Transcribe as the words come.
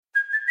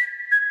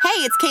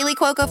Hey, it's Kaylee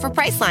Cuoco for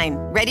Priceline.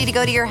 Ready to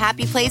go to your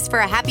happy place for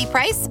a happy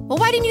price? Well,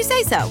 why didn't you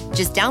say so?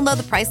 Just download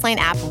the Priceline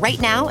app right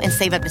now and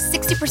save up to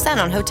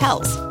 60% on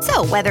hotels.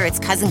 So whether it's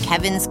Cousin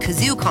Kevin's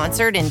Kazoo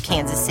Concert in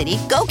Kansas City,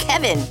 go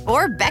Kevin,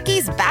 or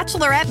Becky's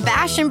Bachelorette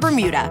Bash in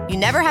Bermuda, you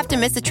never have to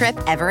miss a trip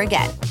ever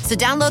again. So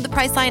download the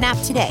Priceline app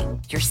today.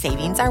 Your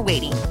savings are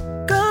waiting.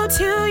 Go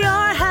to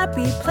your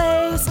happy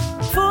place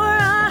for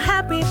a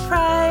happy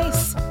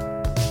price.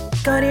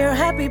 Go to your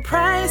happy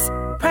price,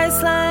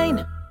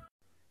 Priceline.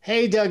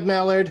 Hey, Doug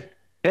Mellard.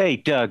 Hey,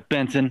 Doug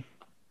Benson.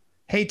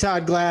 Hey,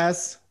 Todd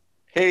Glass.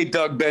 Hey,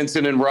 Doug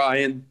Benson and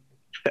Ryan.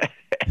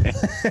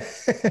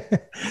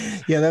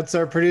 Yeah, that's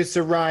our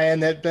producer,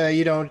 Ryan, that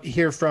you don't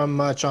hear from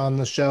much on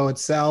the show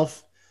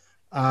itself.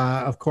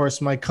 Of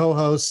course, my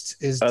co-host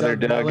is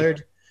Doug Mellard.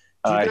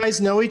 Do you guys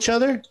know each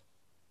other?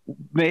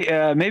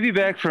 Maybe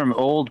back from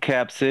old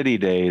Cap City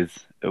days.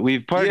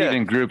 We've partied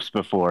in groups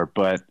before,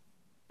 but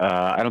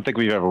I don't think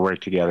we've ever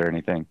worked together or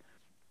anything.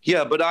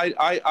 Yeah, but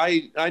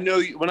I know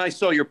you, when I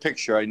saw your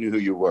picture, I knew who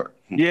you were.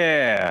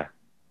 Yeah.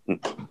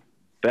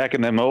 Back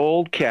in them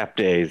old Cap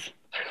days.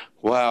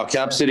 Wow,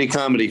 Cap City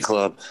Comedy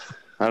Club.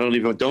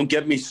 Don't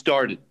get me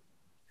started.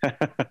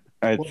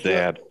 That's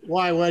sad.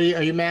 Why?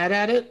 Are you mad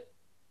at it?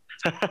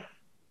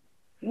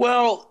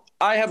 Well,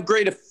 I have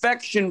great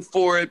affection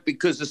for it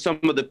because of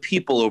some of the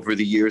people over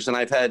the years, and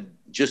I've had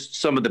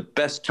just some of the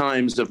best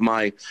times of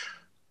my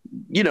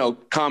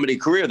comedy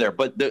career there.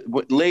 But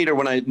later,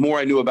 when I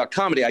knew about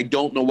comedy, I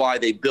don't know why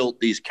they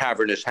built these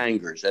cavernous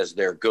hangars as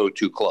their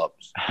go-to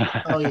clubs.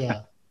 Oh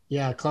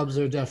yeah, clubs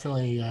are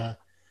definitely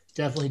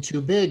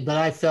too big. But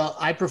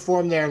I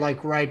performed there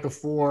like right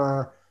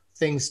before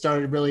things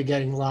started really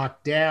getting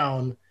locked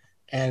down,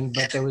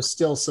 but there was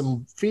still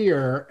some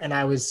fear, and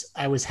I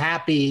was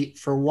happy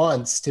for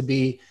once to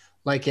be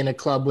like in a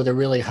club with a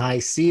really high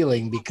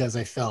ceiling because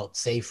I felt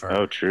safer.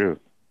 Oh, true.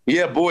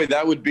 Yeah, boy,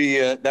 that would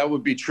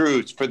be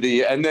true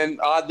and then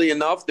oddly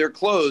enough, they're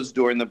closed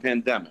during the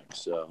pandemic.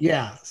 So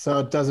yeah, so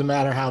it doesn't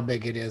matter how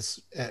big it is.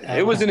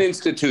 It was an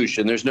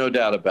institution. There's no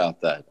doubt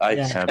about that.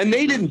 And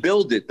they didn't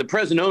build it. The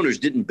present owners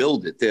didn't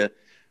build it.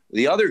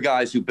 The other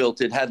guys who built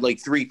it had like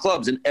 3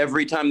 clubs, and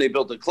every time they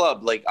built a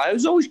club, like I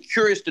was always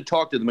curious to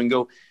talk to them and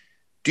go,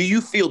 "Do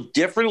you feel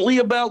differently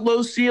about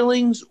low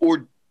ceilings,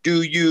 or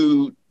do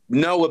you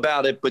know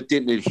about it but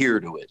didn't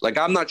adhere to it?" Like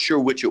I'm not sure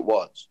which it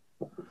was.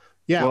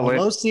 Yeah,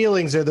 low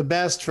ceilings are the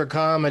best for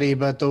comedy,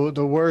 but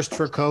the worst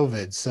for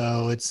COVID.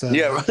 So it's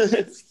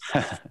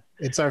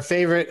it's our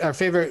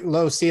favorite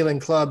low ceiling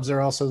clubs are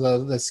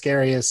also the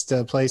scariest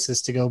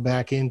places to go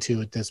back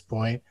into at this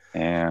point.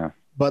 Yeah.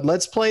 But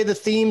let's play the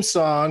theme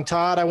song.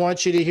 Todd, I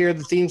want you to hear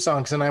the theme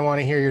song, and I want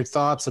to hear your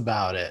thoughts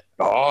about it.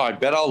 Oh, I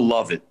bet I'll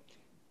love it.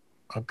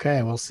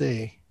 Okay, we'll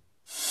see.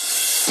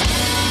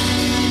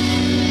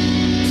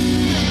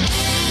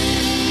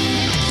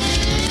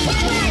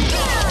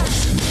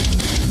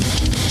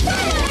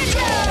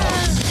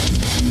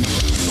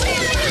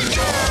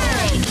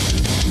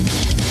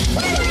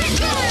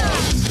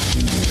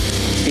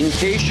 In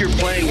case you're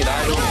playing it,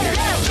 I don't hear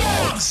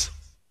it.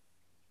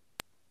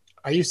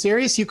 Are you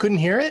serious? You couldn't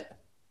hear it?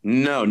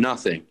 No,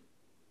 nothing.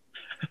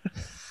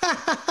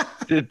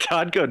 Did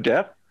Todd go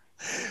deaf?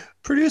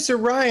 Producer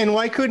Ryan,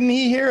 why couldn't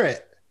he hear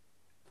it?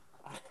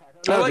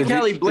 I like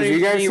how he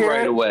blamed me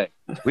right away.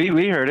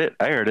 We heard it.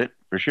 I heard it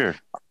for sure.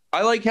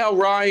 I like how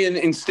Ryan,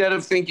 instead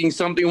of thinking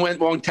something went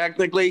wrong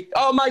technically,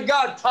 oh my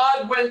God,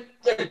 Todd went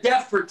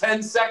deaf for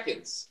 10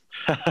 seconds.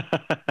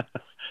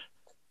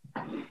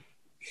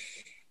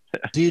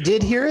 You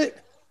did hear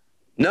it?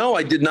 No,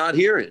 I did not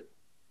hear it.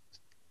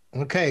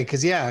 Okay,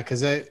 because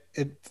it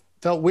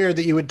felt weird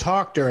that you would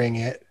talk during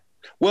it.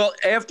 Well,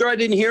 after I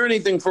didn't hear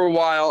anything for a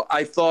while,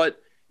 I thought,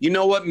 you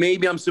know what,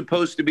 maybe I'm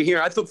supposed to be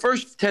here. I thought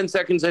first 10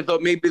 seconds, I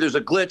thought maybe there's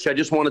a glitch. I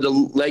just wanted to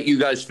let you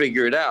guys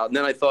figure it out. And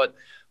then I thought,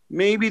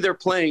 maybe they're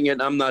playing it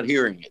and I'm not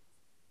hearing it.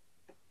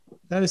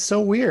 That is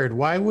so weird.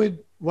 Why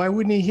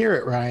wouldn't he hear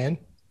it, Ryan?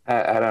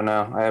 I don't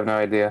know. I have no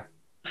idea.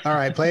 All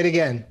right, play it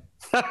again.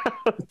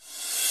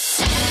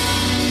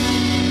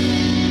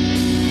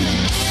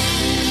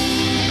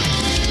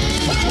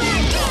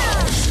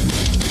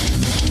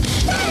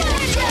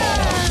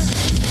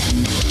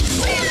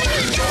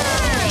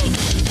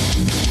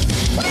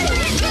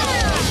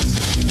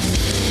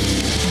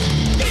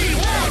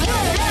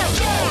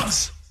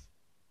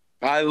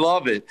 I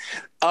love it.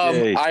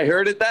 I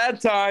heard it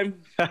that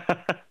time.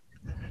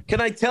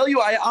 Can I tell you,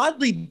 I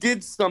oddly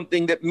did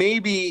something that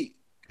maybe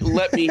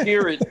let me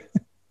hear it.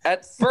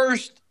 At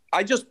first,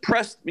 I just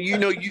pressed, you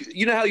know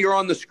how you're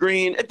on the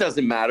screen. It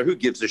doesn't matter. Who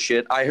gives a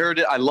shit? I heard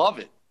it. I love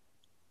it.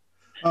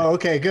 Oh,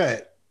 okay,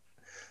 good.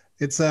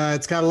 It's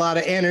got a lot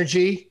of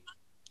energy.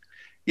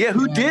 Yeah,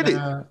 who did it?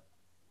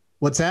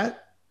 What's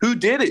that? Who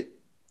did it?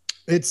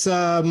 It's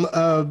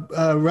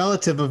a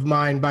relative of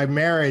mine by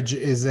marriage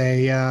is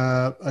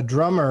a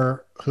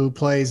drummer who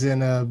plays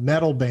in a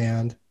metal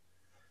band,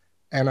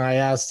 and I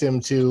asked him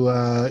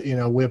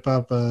to whip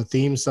up a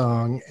theme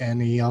song,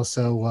 and he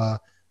also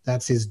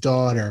that's his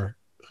daughter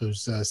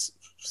who's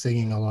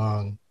singing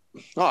along.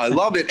 Oh, I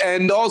love it.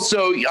 And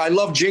also, I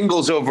love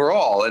jingles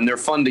overall, and they're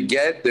fun to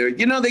get. They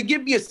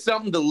give you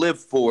something to live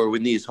for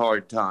in these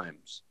hard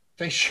times.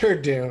 They sure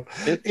do.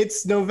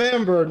 It's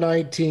November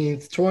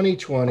 19th,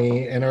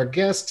 2020, and our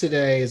guest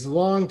today is a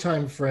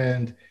longtime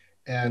friend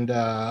and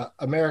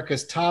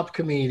America's top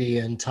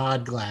comedian,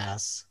 Todd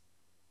Glass.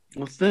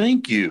 Well,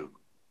 thank you.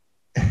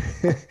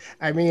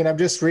 I mean, I'm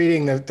just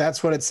reading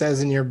that's what it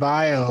says in your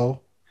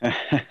bio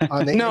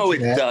on the No,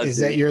 internet, it doesn't. is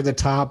that you're the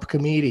top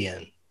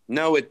comedian.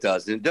 No, it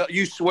doesn't.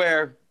 You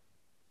swear?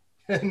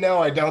 No,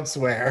 I don't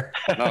swear.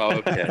 Oh,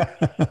 okay.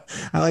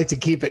 I like to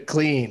keep it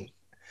clean.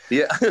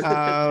 Yeah.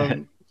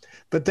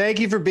 But thank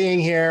you for being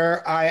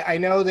here. I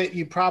know that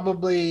you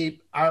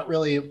probably aren't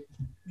really,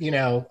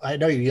 I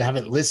know you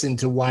haven't listened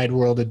to Wide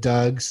World of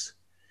Doug's.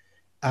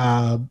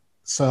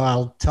 So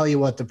I'll tell you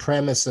what the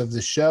premise of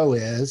the show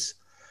is.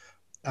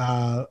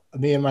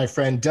 Me and my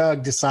friend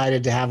Doug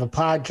decided to have a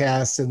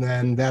podcast, and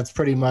then that's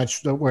pretty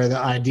much where the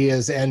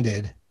ideas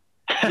ended.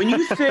 When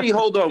you say,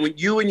 hold on, when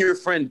you and your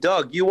friend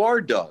Doug, you are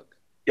Doug.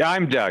 Yeah,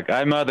 I'm Doug.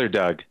 I'm other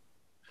Doug.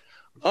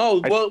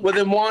 Oh, well,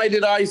 then why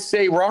did I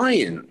say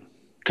Ryan?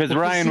 Because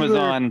Ryan was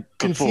on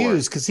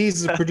confused because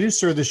he's the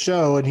producer of the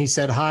show, and he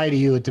said hi to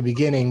you at the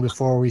beginning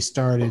before we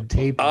started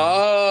taping.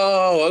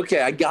 Oh,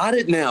 okay. I got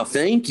it now.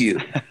 Thank you.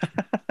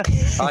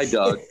 Hi,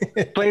 Doug.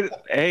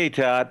 Hey,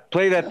 Todd.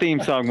 Play that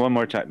theme song one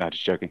more time. Not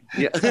just joking.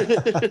 Yeah.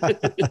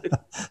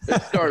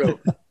 Let's start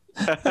over.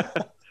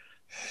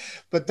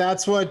 But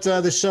that's what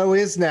the show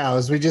is now,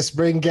 is we just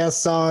bring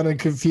guests on and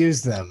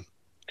confuse them.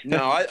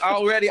 No,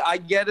 I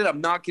get it. I'm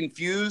not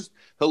confused.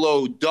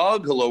 Hello,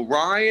 Doug. Hello,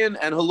 Ryan.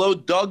 And hello,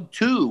 Doug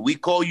 2. We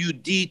call you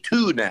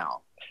D2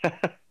 now.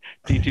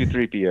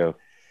 D23PO.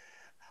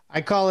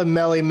 I call him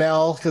Melly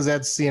Mel because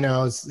that's,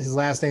 his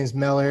last name's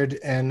Mellard,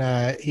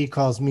 and he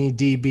calls me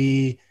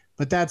DB.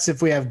 But that's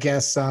if we have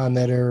guests on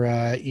that are,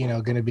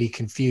 going to be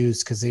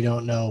confused because they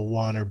don't know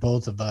one or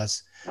both of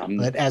us.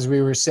 But as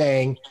we were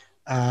saying,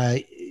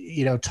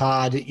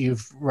 Todd,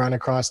 you've run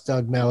across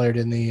Doug Mellard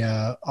in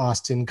the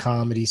Austin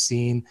comedy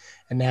scene,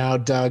 and now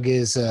Doug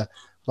is a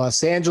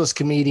Los Angeles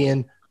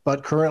comedian,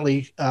 but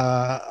currently,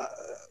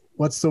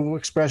 what's the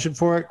expression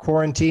for it?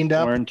 Quarantined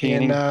up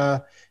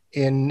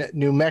in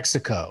New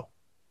Mexico.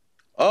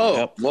 Oh,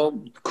 yep.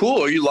 Well,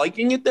 cool. Are you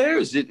liking it there?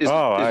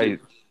 I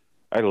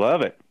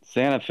love it.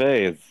 Santa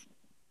Fe is a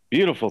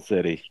beautiful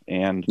city,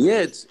 and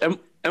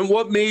and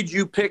what made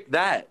you pick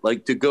that,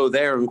 like to go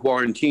there in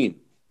quarantine?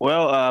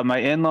 Well, my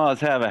in-laws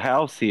have a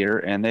house here,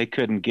 and they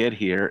couldn't get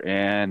here,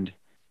 and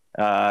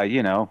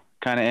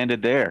kind of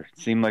ended there. It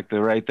seemed like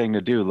the right thing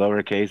to do.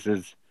 Lower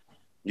cases.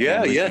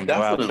 Yeah, definitely. Go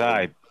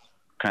outside.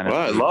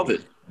 I love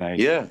it. Nice.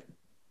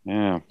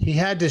 Yeah. He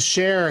had to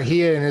share.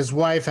 He and his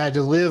wife had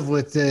to live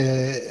with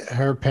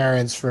her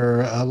parents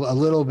for a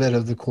little bit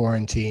of the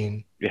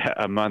quarantine. Yeah,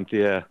 a month.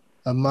 Yeah,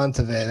 a month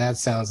of it. That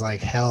sounds like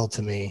hell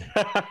to me.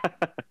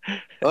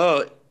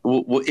 Oh.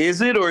 Well,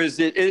 is it, or is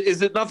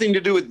it nothing to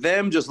do with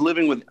them? Just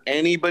living with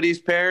anybody's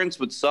parents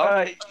would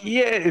suck.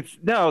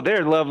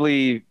 They're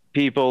lovely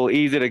people,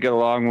 easy to get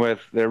along with.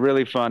 They're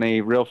really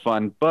funny, real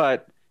fun.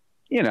 But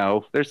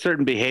there's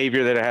certain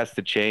behavior that it has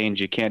to change.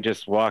 You can't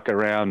just walk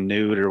around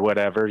nude or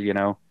whatever.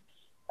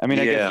 I mean,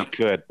 I guess you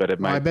could, but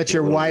it might. I bet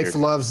your wife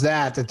loves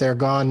that they're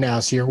gone now,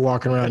 so you're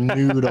walking around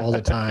nude all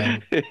the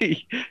time,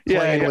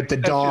 playing with the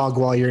dog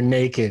while you're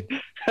naked.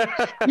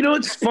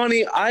 It's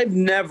funny. I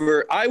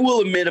will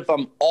admit, if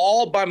I'm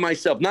all by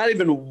myself, not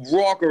even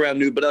walk around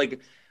nude, but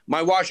like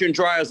my washer and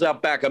dryer's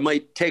out back, I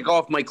might take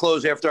off my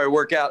clothes after I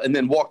work out and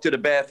then walk to the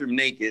bathroom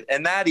naked.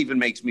 And that even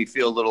makes me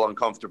feel a little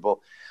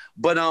uncomfortable.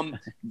 But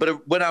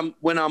when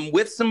I'm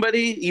with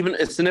somebody, even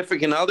a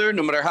significant other,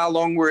 no matter how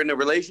long we're in a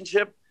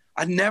relationship,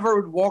 I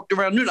never walked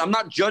around nude. I'm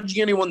not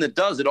judging anyone that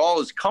does it.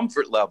 All is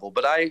comfort level.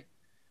 But I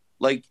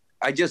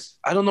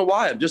don't know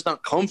why. I'm just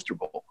not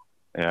comfortable.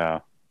 Yeah.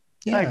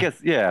 I guess,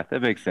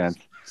 that makes sense.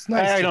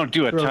 Nice I don't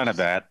do a ton of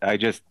that. I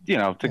just,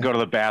 to go to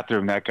the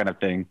bathroom, that kind of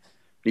thing.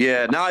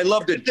 Yeah, now I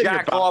love to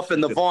jack off in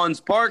the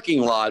Vaughn's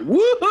parking lot.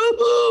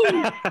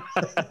 Woo-hoo-hoo!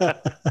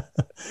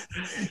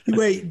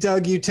 Wait,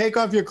 Doug, you take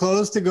off your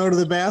clothes to go to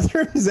the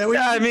bathroom? Is that what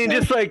I mean,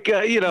 just like,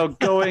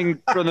 going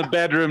from the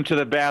bedroom to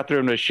the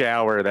bathroom to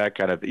shower, that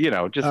kind of,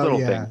 just little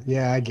things.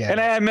 Yeah, I get it.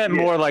 And I meant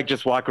more like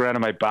just walk around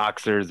in my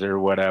boxers or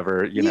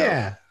whatever,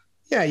 Yeah,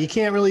 you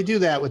can't really do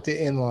that with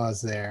the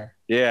in-laws there.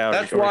 Yeah.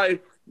 That's why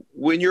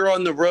when you're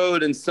on the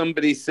road and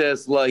somebody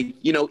says, like,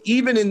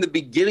 even in the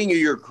beginning of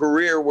your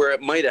career where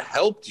it might have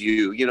helped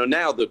you,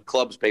 now the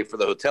clubs pay for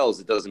the hotels,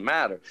 it doesn't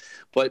matter.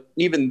 But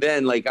even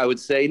then, like, I would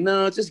say,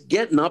 no, just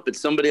getting up at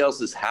somebody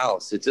else's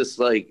house. It's just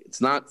like, it's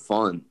not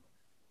fun.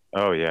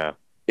 Oh, yeah.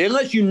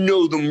 Unless you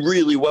know them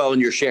really well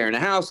and you're sharing a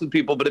house with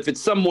people. But if it's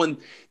someone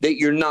that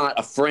you're not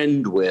a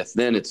friend with,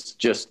 then it's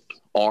just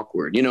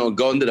awkward.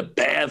 Going to the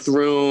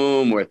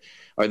bathroom, or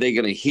are they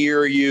going to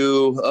hear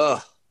you?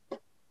 Ugh.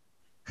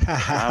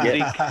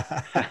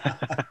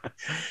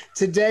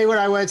 Today when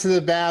I went to the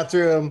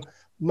bathroom,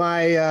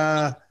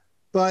 my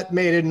butt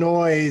made a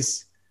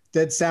noise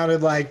that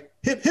sounded like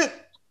hip hip,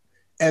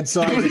 And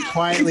so I just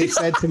quietly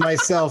said to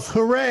myself,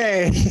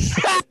 hooray.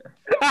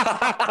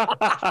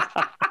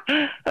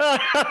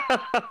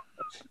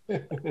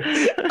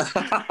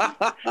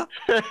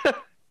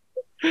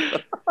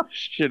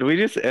 Should we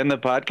just end the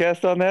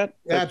podcast on that?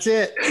 That's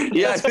it.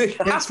 Yeah.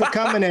 Thanks for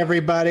coming,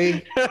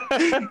 everybody.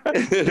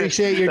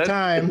 Appreciate your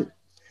time.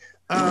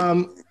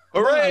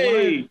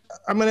 Hooray!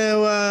 I'm going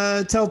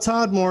to tell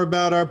Todd more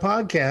about our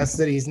podcast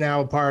that he's now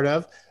a part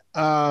of.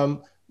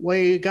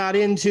 We got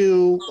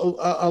into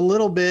a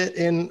little bit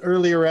in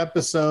earlier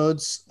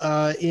episodes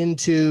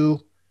into,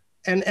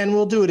 and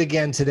we'll do it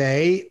again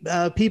today,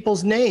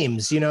 people's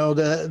names. You know,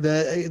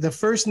 the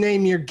first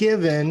name you're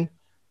given,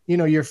 you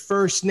know, your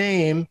first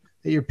name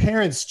that your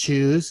parents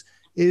choose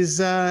is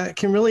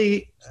can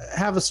really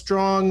have a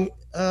strong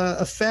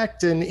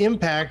effect and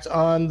impact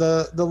on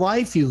the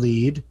life you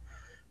lead.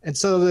 And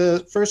so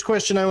the first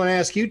question I want to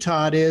ask you,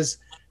 Todd, is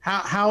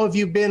how have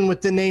you been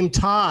with the name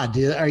Todd?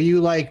 Are you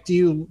like,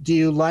 do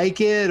you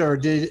like it, or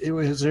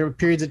was there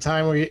periods of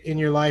time where in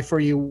your life where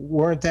you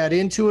weren't that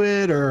into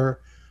it, or?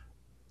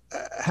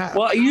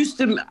 Well,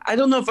 I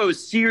don't know if I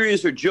was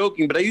serious or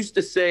joking, but I used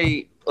to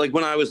say, like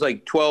when I was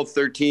like 12,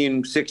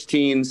 13,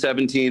 16,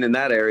 17 in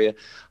that area,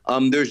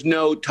 there's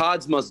no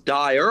Todds must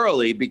die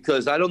early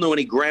because I don't know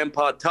any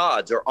Grandpa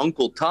Todds or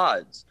Uncle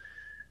Todds.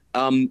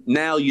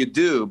 Now you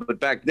do, but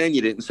back then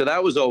you didn't. So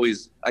that was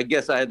always, I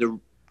guess I had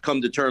to come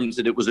to terms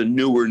that it was a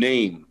newer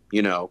name,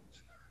 you know.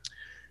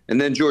 And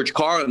then George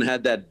Carlin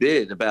had that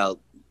bit about,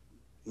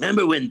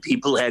 remember when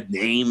people had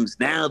names?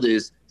 Now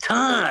there's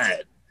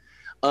Todd.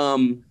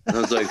 I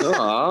was like,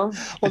 oh.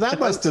 Well, that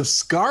must have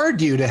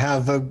scarred you to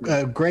have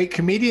a great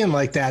comedian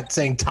like that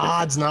saying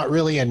Todd's not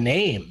really a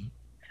name.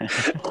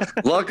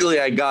 Luckily,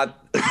 I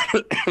got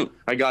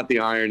the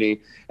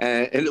irony,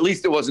 and at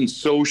least it wasn't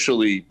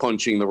socially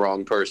punching the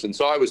wrong person,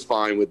 so I was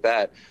fine with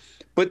that.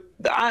 But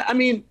I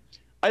mean,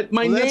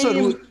 my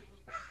name.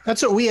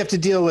 That's what we have to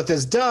deal with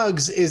as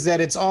Dougs, is that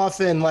it's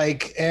often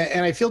like,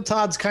 and I feel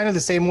Todd's kind of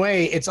the same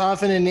way. It's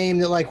often a name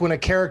that, like, when a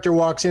character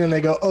walks in and they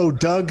go, "Oh,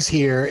 Doug's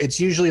here," it's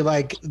usually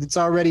like it's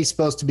already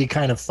supposed to be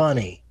kind of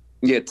funny.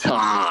 Yeah,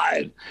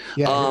 Todd.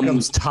 Yeah, here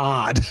comes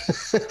Todd.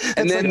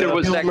 And then there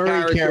was that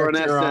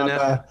character on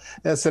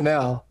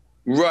SNL.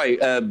 Right,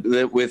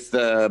 with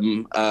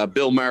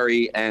Bill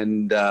Murray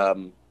and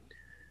the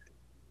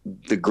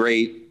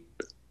great,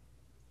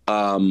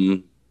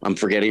 I'm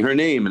forgetting her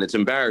name, and it's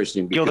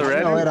embarrassing. Gilda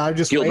Radner. I'm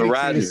just waiting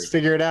for you to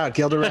figure it out.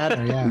 Gilda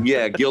Radner, yeah.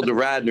 Yeah, Gilda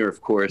Radner,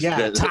 of course.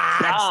 Yeah, Todd,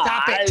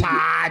 stop it,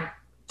 Todd.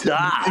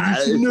 Todd.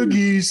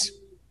 Nuggies.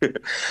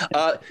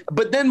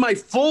 But then my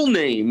full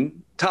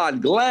name,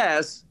 Todd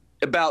Glass,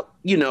 about,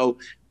 you know,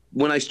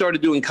 when I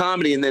started doing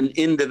comedy and then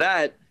into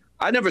that,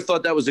 I never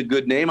thought that was a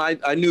good name. I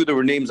knew there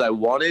were names I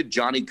wanted.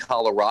 Johnny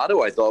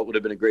Colorado, I thought would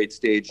have been a great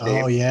stage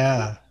name. Oh,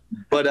 yeah.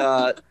 But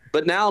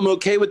now I'm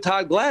okay with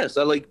Todd Glass.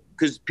 I like,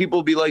 because people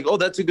will be like, oh,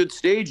 that's a good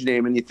stage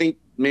name. And you think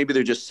maybe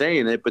they're just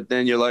saying it, but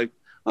then you're like,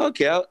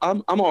 okay,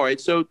 I'm all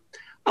right. So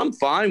I'm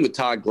fine with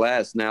Todd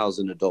Glass now as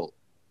an adult.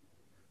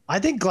 I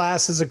think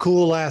Glass is a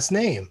cool last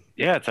name.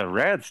 Yeah, it's a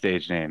rad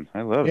stage name.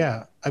 I love it.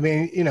 Yeah. I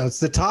mean, you know, it's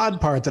the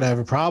Todd part that I have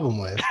a problem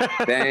with.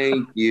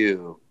 Thank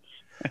you.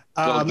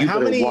 So you how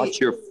many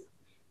watch your...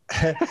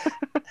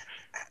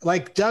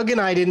 Like Doug and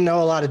I didn't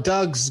know a lot of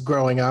Dougs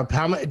growing up.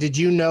 Did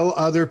you know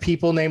other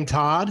people named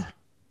Todd?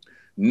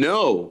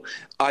 No,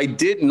 I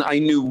didn't. I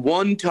knew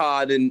one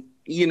Todd, and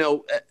you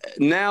know,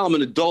 now I'm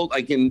an adult.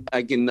 I can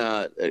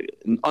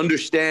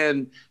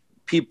understand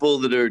people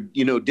that are,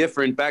 you know,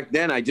 different. Back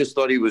then, I just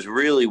thought he was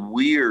really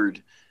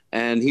weird,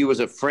 and he was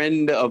a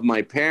friend of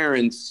my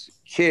parents'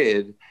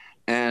 kid,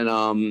 and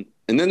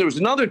then there was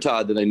another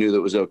Todd that I knew that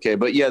was okay.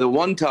 But yeah, the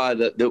one Todd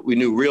that we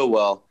knew real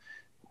well,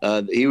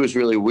 he was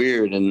really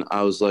weird, and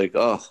I was like,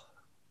 oh,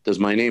 does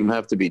my name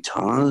have to be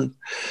Todd?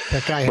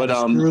 That guy had a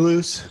screw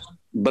loose.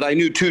 But I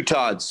knew two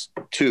Todds,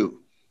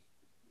 two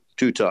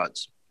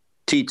Todds,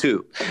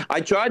 T2. I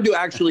tried to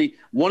actually,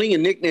 wanting a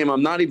nickname,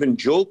 I'm not even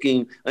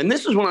joking. And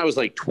this is when I was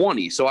like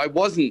 20, so I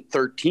wasn't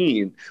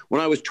 13. When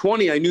I was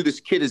 20, I knew this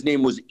kid, his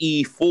name was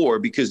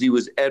E4 because he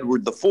was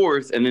Edward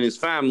IV, and in his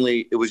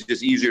family, it was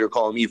just easier to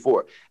call him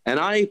E4. And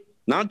I,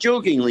 not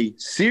jokingly,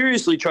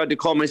 seriously tried to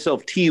call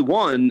myself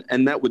T1,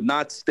 and that would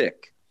not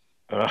stick.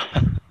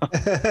 T1.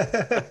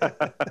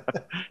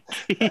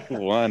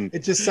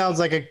 It just sounds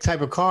like a type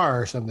of car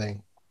or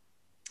something.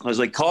 I was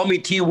like, call me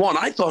T1.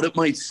 I thought it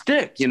might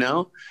stick, you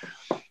know?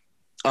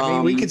 I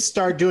mean, we could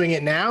start doing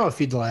it now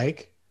if you'd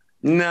like.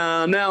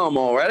 No, now I'm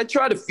all right. I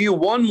tried a few.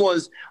 One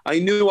was I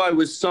knew I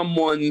was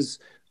someone's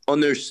on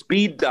their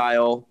speed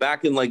dial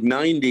back in like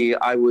 90.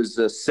 I was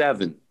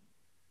 7.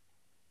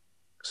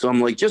 So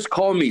I'm like, just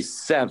call me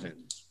 7.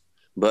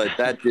 But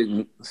that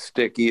didn't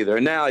stick either.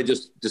 And now I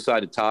just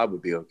decided Todd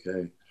would be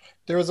okay.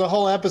 There was a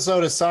whole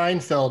episode of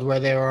Seinfeld where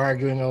they were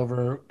arguing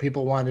over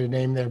people wanted to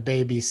name their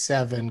baby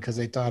 7 because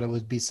they thought it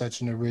would be such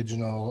an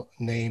original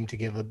name to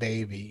give a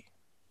baby.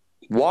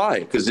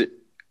 Why? Is it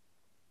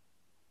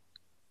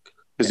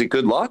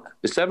good luck?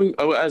 The 7?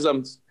 Oh,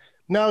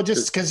 No,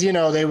 just because,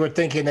 they were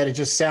thinking that it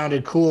just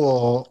sounded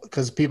cool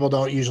because people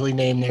don't usually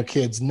name their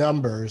kids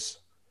numbers.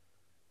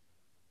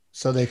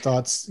 So they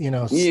thought,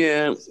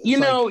 Yeah.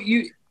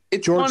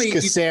 It's George funny.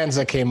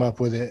 Costanza came up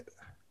with it.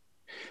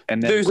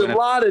 And There's a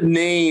lot of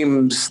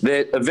names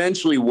that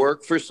eventually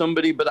work for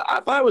somebody. But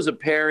if I was a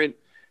parent,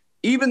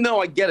 even though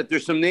I get it,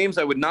 there's some names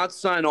I would not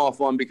sign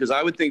off on because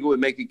I would think it would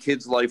make a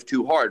kid's life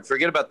too hard.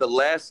 Forget about the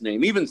last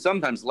name. Even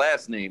sometimes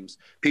last names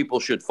people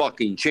should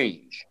fucking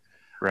change.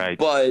 Right.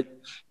 But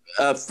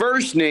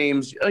first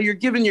names, you're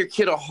giving your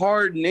kid a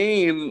hard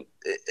name.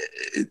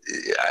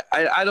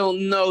 I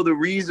don't know the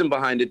reason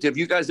behind it. Have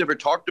you guys ever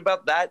talked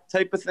about that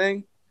type of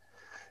thing?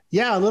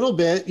 Yeah, a little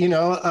bit.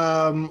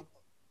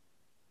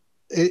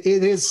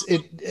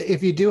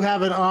 If you do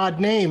have an odd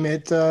name,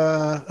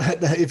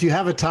 if you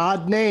have a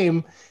Todd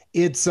name,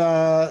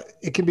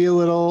 it can be a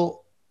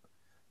little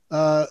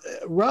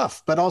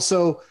rough. But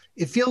also,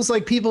 it feels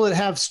like people that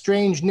have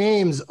strange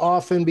names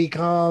often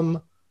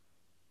become,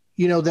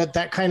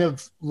 that kind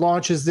of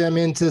launches them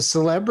into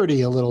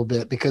celebrity a little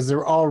bit because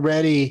they're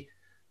already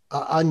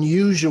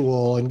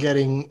unusual and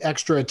getting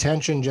extra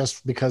attention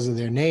just because of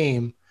their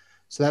name.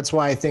 So that's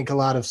why I think a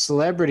lot of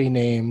celebrity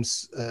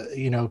names,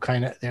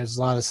 there's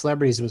a lot of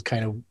celebrities with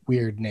kind of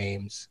weird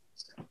names.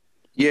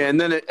 Yeah, and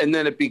then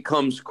it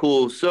becomes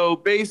cool. So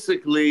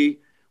basically,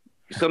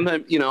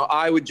 sometimes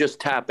I would just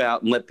tap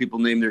out and let people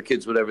name their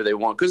kids whatever they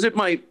want because it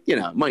might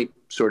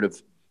sort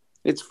of,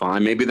 it's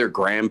fine. Maybe their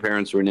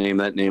grandparents were named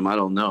that name. I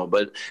don't know,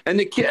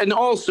 and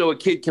also a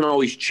kid can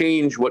always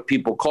change what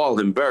people call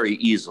him very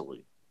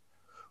easily.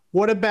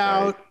 What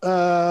about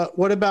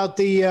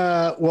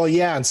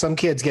and some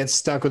kids get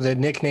stuck with a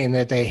nickname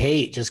that they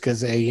hate just because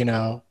they,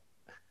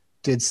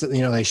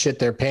 they shit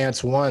their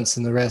pants once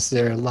and the rest of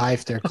their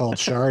life they're called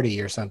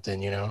Shardy or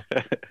something, I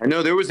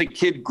know there was a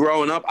kid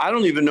growing up. I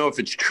don't even know if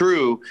it's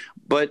true,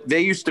 but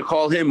they used to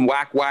call him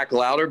Whack Whack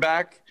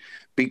Louderback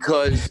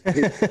because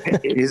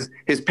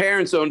his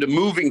parents owned a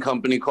moving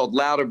company called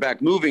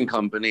Louderback Moving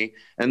Company.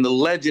 And the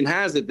legend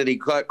has it that he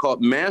got caught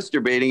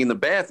masturbating in the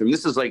bathroom.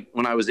 This is like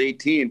when I was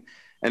 18.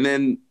 And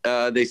then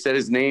they said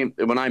his name,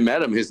 when I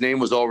met him, his name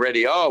was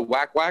already,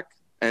 Whack Whack.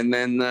 And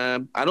then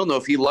I don't know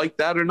if he liked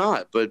that or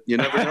not, but you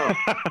never know.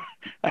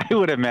 I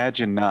would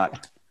imagine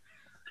not.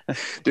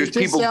 There's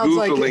people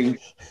Googling.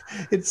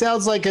 It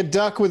sounds like a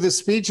duck with a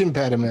speech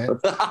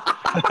impediment.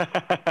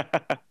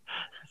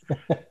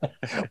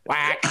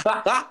 Whack.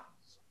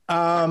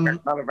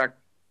 Louderback.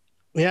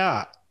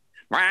 Yeah.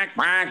 Whack,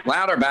 whack,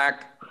 Louderback.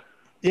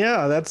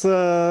 Yeah, that's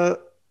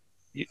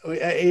do you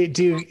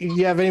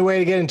have any way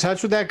to get in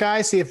touch with that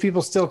guy? See if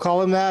people still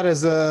call him that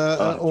as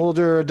an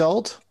older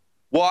adult?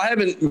 Well, I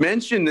haven't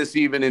mentioned this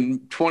even in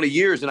 20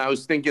 years. And I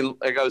was thinking,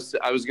 like I was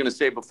going to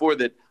say before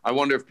that, I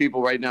wonder if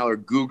people right now are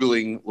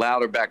Googling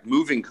Louderback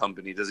Moving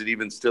Company. Does it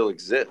even still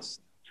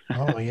exist?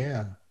 Oh,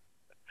 yeah.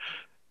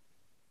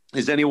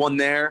 Is anyone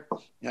there?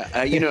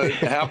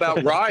 How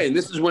about Ryan?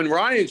 This is when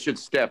Ryan should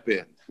step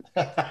in.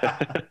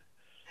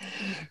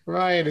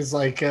 Ryan is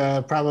like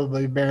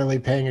probably barely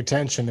paying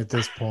attention at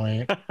this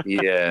point.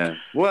 Yeah.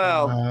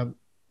 Well,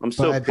 I'm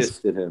so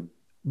pissed at him.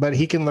 But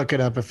he can look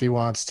it up if he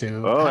wants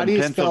to. Oh, how do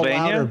you spell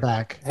Pennsylvania?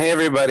 Louderback? Hey,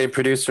 everybody.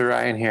 Producer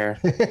Ryan here.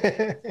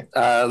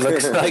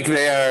 Looks like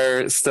they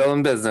are still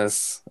in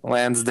business.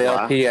 Lansdale,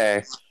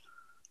 PA.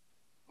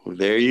 Well,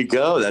 there you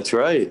go. That's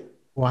right.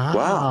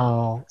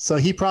 Wow. So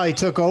he probably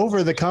took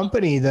over the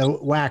company, the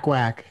Whack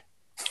Whack.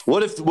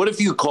 What if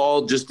you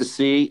called just to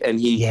see and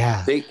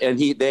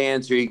they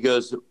answer, he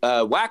goes,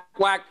 Whack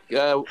Whack,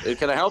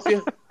 can I help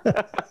you?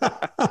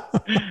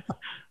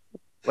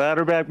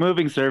 Louderback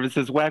Moving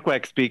Services, Whack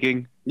Whack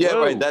speaking. Yeah,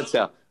 Whoa. Right. That's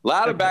how.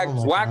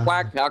 Louderback, Whack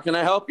Whack, how can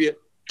I help you?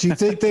 Do you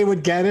think they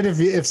would get it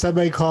if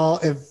somebody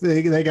if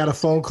they got a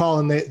phone call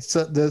and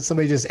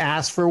somebody just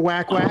asked for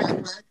Whack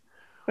Whack?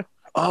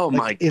 Oh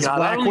my is God!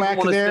 Whack Whack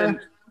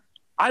there?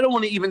 I don't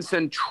want to even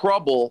send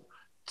trouble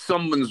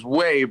someone's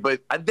way, but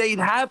they'd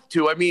have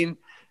to. I mean,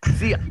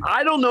 see,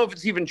 I don't know if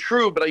it's even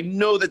true, but I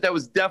know that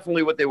was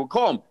definitely what they would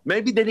call him.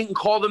 Maybe they didn't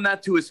call them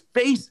that to his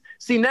face.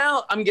 See,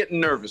 now I'm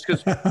getting nervous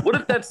because what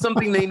if that's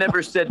something they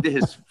never said to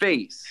his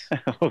face?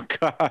 Oh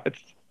God!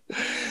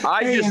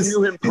 I just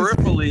knew him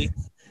peripherally,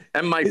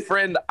 and my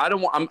friend.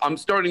 I'm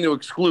starting to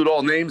exclude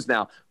all names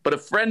now, but a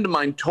friend of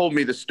mine told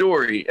me the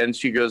story, and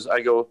she goes, I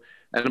knew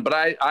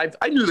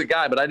the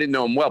guy, but I didn't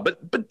know him well.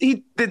 But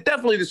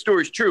definitely the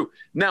story's true.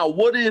 Now,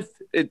 what if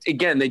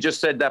again they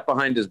just said that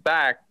behind his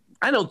back?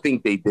 I don't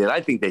think they did.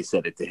 I think they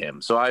said it to him.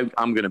 So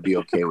I'm going to be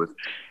okay with it.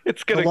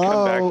 It's going to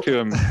come back to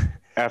him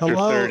after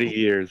 30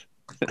 years.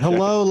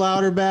 Hello,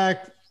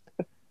 Louderback.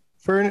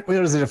 What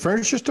is it, a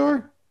furniture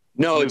store?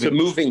 No, it's a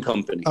moving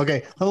company.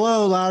 Okay.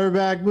 Hello,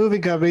 Louderback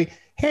Moving Company.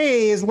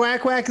 Hey, is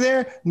Whack Whack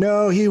there?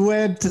 No, he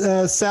went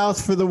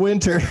south for the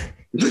winter.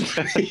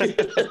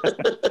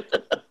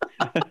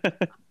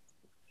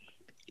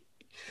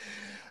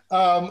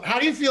 How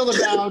do you feel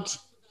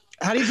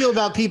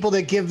about people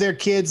that give their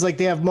kids, like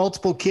they have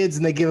multiple kids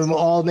and they give them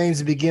all names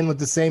that begin with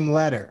the same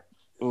letter?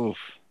 Oof.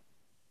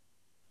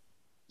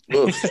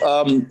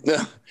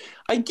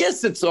 I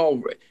guess it's all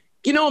right.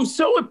 I'm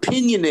so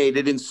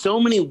opinionated in so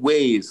many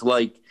ways,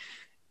 like,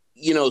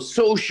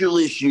 social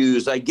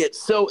issues.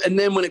 And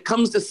then when it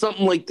comes to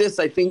something like this,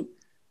 I think,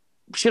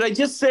 should I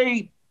just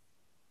say,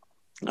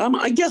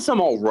 I guess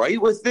I'm all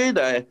right with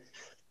it.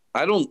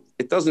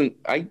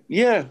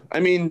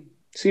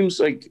 Seems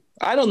like,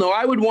 I don't know.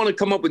 I would want to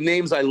come up with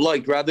names I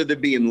liked rather than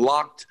being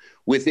locked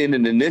within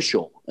an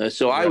initial.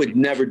 So I would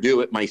never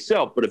do it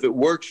myself. But if it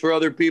works for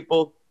other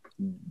people.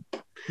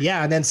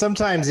 Yeah. And then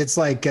sometimes it's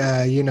like,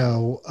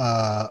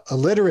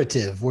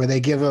 alliterative, where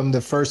they give them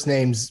the first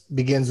names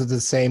begins with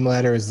the same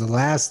letter as the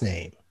last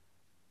name.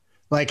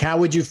 Like, how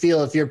would you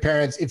feel if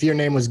if your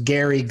name was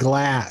Gary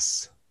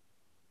Glass?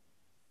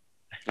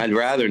 I'd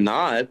rather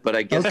not, but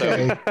I guess.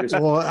 Okay.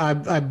 Well,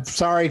 I'm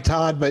sorry,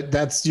 Todd, but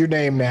that's your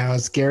name now.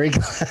 It's Gary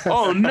Glass.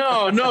 Oh,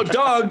 no,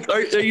 Doug,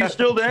 are you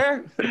still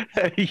there?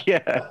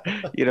 Yeah.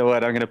 You know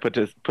what? I'm going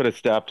to put a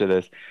stop to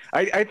this.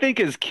 I think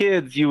as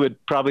kids, you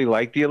would probably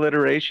like the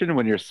alliteration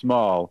when you're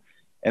small.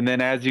 And then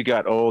as you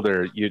got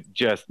older, you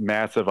just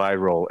massive eye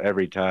roll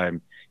every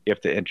time you have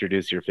to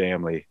introduce your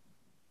family.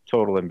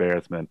 Total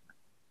embarrassment.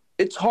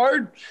 It's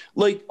hard.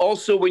 Like,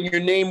 also when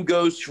your name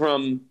goes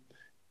from,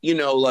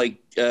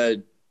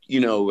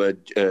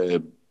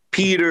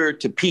 Peter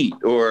to Pete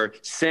or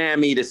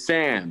Sammy to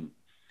Sam,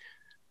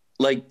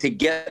 like, to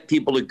get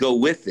people to go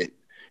with it,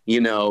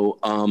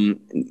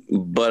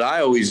 but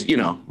I always,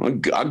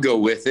 I'll go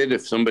with it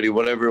if somebody,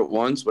 whatever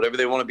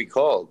they want to be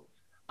called.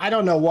 I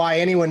don't know why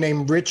anyone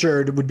named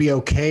Richard would be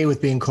okay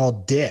with being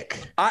called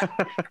Dick.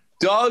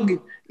 Doug,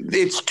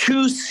 it's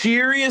too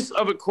serious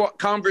of a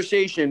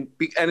conversation,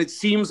 and it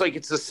seems like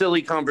it's a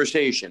silly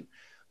conversation.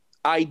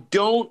 I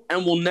don't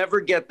and will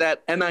never get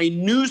that. And I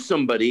knew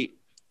somebody,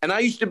 and I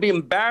used to be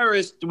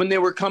embarrassed when they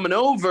were coming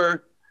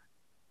over.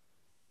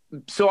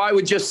 So I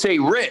would just say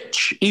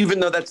Rich, even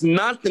though that's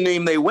not the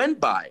name they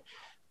went by.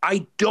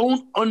 I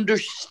don't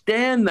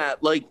understand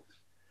that. Like,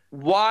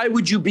 why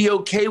would you be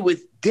okay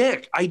with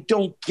Dick? I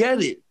don't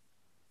get it.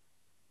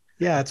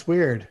 Yeah, it's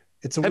weird.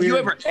 Have you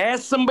ever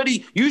asked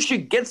somebody? You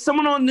should get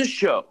someone on this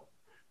show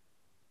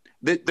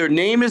that their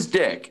name is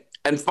Dick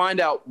and find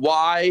out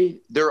why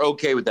they're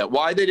okay with that,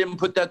 why they didn't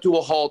put that to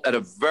a halt at a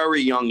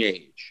very young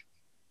age.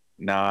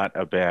 Not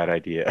a bad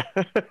idea.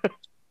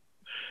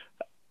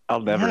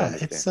 I'll never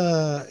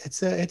understand.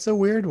 It's a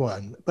weird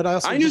one. But I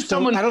also I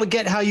don't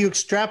get how you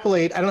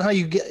extrapolate. I don't know how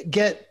you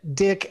get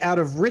Dick out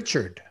of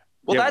Richard.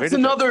 Well, that's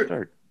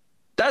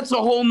a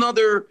whole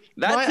nother.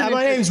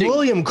 My name's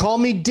William. Call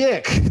me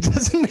Dick. It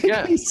doesn't make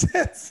any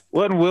sense.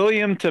 Well,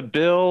 William to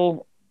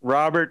Bill,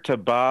 Robert to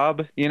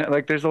Bob,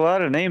 there's a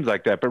lot of names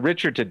like that, but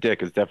Richard to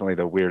Dick is definitely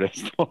the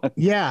weirdest one.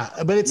 Yeah,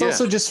 but it's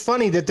also just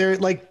funny that they're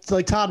like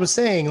Todd was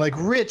saying, like,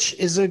 Rich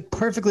is a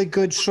perfectly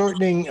good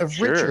shortening of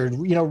Richard.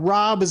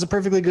 Rob is a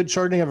perfectly good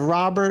shortening of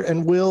Robert,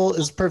 and Will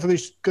is perfectly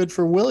good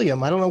for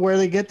William. I don't know where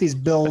they get these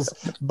Bills,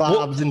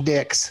 Bobs, and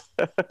Dicks.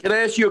 Can I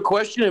ask you a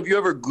question? Have you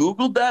ever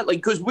Googled that? Like,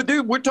 because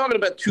we're talking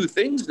about two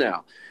things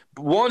now.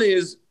 One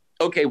is,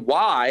 okay,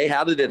 why?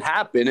 How did it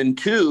happen? And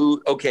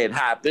two, okay, it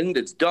happened.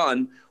 It's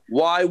done.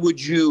 Why would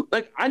you,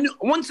 like,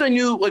 once I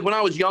knew, like, when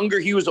I was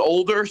younger, he was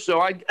older. So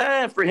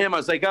for him, I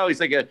was like, oh, he's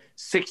like a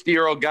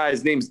 60-year-old guy.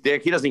 His name's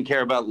Dick. He doesn't care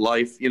about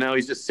life.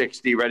 He's just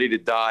 60, ready to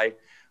die.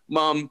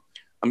 Mom,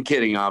 I'm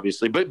kidding,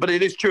 obviously, but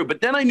it is true.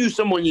 But then I knew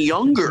someone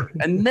younger.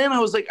 And then I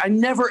was like, I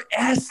never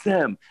asked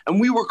them.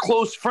 And we were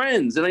close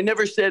friends. And I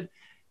never said,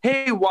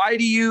 hey, why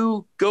do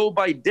you go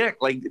by Dick?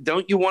 Like,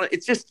 don't you want to,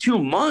 it's just too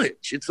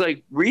much. It's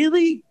like,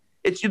 really?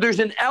 There's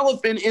an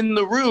elephant in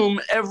the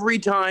room every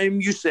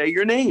time you say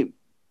your name.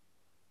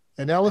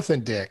 An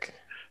elephant dick.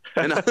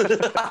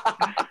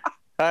 Hi,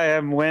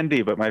 I'm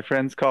Wendy, but my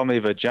friends call me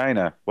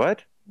Vagina.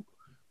 What?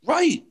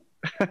 Right.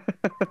 It's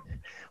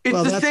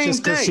the that's same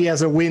just because thing. she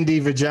has a windy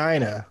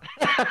vagina.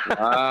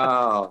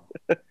 Wow.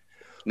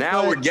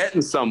 Now we're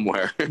getting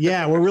somewhere.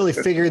 Yeah, we're really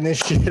figuring this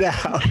shit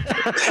out.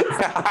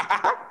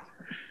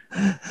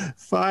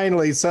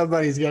 Finally,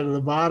 somebody's got to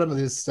the bottom of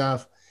this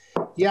stuff.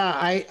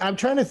 Yeah, I'm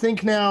trying to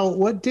think now,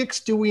 what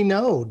Dicks do we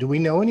know? Do we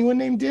know anyone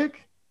named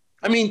Dick?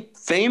 I mean,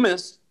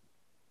 famous.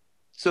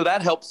 So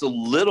that helps a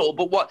little,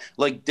 but what,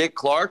 like Dick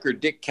Clark or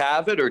Dick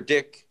Cavett or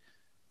Dick?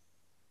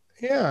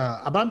 Yeah,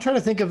 but I'm trying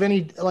to think of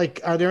any, like,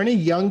 are there any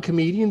young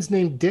comedians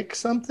named Dick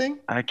something?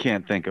 I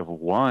can't think of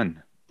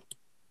one.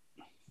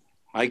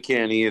 I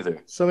can't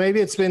either. So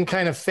maybe it's been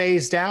kind of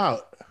phased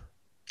out.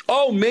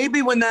 Oh,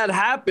 maybe when that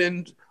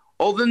happened,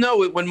 although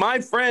no, when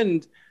my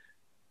friend,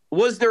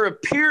 was there a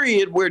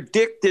period where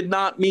Dick did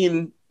not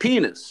mean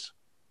penis?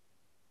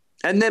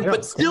 And then,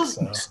 but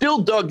still,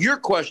 Doug, your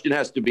question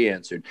has to be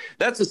answered.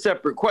 That's a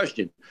separate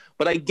question.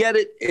 But I get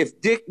it.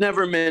 If Dick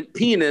never meant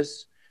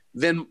penis,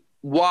 then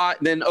why?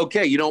 Then,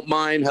 okay, you don't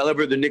mind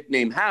however the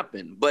nickname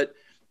happened. But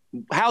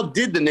how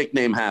did the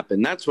nickname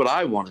happen? That's what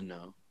I want to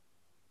know.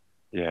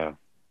 Yeah.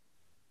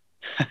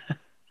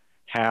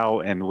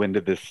 How and when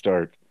did this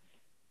start?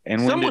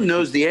 And someone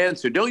knows the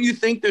answer. Don't you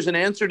think there's an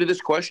answer to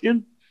this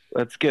question?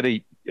 Let's get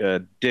a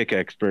Dick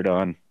expert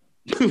on.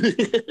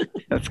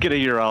 Let's get a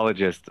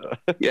urologist.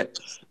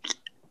 Yes.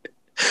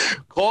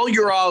 Call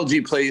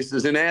urology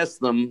places and ask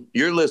them,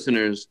 your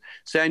listeners,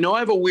 say, I know I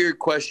have a weird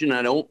question.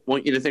 I don't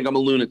want you to think I'm a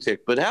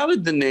lunatic, but how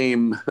did the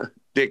name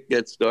Dick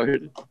get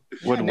started?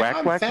 Yeah,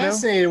 I'm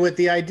fascinated with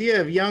the idea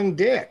of young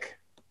Dick.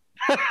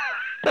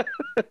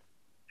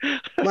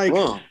 Like,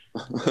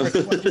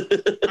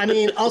 I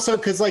mean, also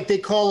because like they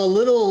call a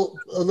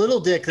little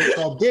Dick, they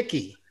call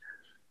Dickie.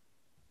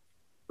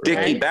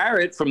 Dickie Right?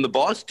 Barrett from the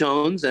Boss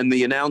Tones and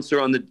the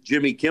announcer on the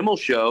Jimmy Kimmel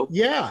show.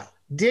 Yeah,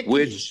 Dickie.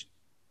 Which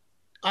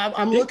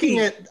I'm Dickie.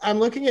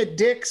 looking at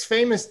dicks,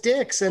 famous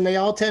dicks, and they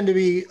all tend to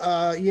be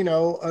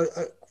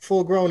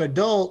full-grown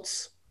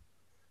adults.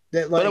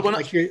 That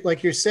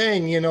like you're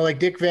saying, like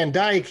Dick Van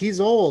Dyke, he's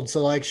old,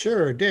 so like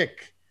sure,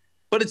 Dick.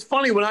 But it's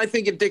funny when I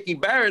think of Dickie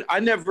Barrett, I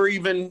never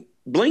even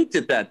blinked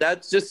at that.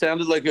 That just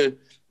sounded like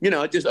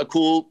just a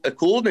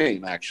cool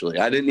name. Actually,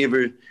 I didn't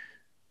even.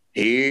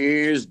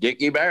 Here's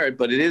Dickie Barrett,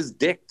 but it is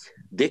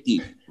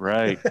Dickie.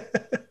 Right.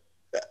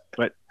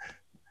 But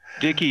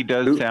Dickie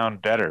does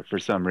sound better for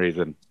some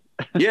reason.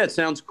 Yeah, it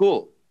sounds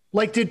cool.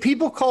 Like, did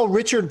people call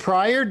Richard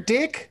Pryor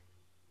Dick?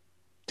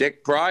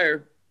 Dick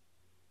Pryor.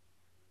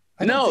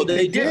 No,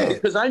 they didn't,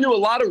 because I knew a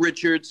lot of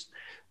Richards.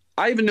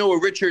 I even know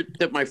a Richard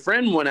that my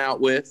friend went out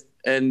with,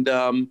 and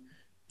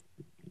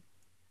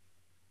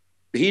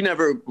he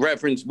never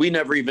referenced,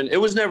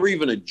 it was never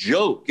even a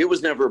joke. It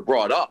was never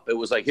brought up. It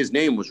was like his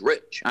name was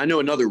Rich. I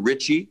know another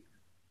Richie,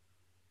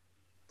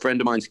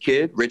 friend of mine's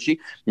kid, Richie,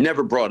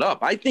 never brought up.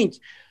 I think,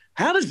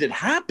 how does it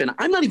happen?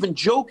 I'm not even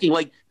joking.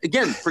 Like,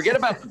 again, forget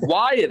about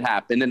why it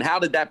happened and how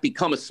did that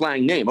become a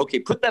slang name? Okay,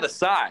 put that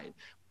aside.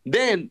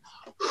 Then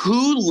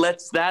who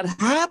lets that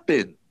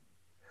happen?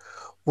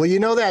 Well,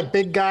 you know that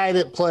big guy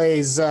that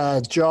plays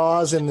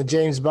Jaws in the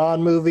James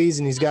Bond movies,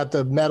 and he's got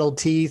the metal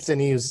teeth, and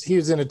he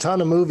was in a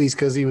ton of movies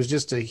because he was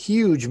just a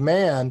huge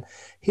man.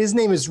 His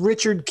name is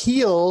Richard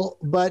Keel,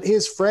 but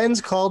his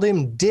friends called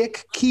him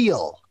Dick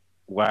Keel.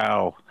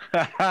 Wow.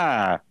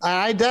 I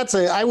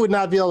would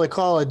not be able to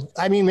call it.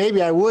 I mean,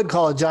 maybe I would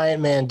call a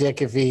giant man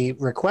Dick if he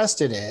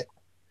requested it.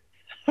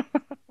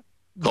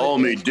 Call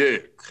me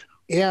Dick.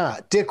 Yeah,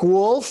 Dick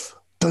Wolf.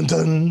 Dun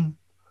dun.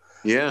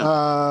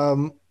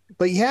 Yeah.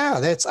 But yeah,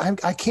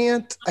 I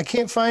can't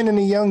find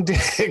any young Dick.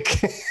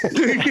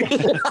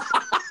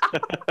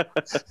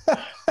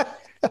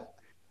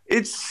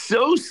 It's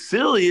so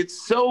silly.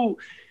 It's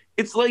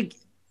like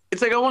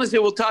I want to say,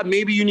 well, Todd,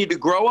 maybe you need to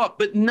grow up.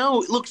 But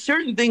no, look,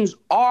 certain things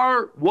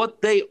are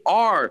what they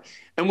are.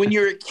 And when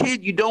you're a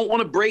kid, you don't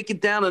want to break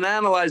it down and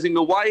analyze and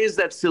go, why is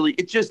that silly?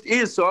 It just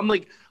is. So I'm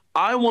like,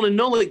 I want to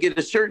know, like, at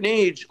a certain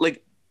age,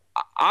 like,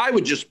 I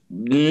would just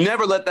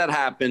never let that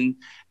happen.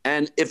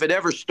 And if it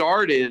ever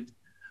started,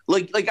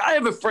 like I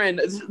have a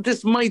friend,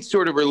 this might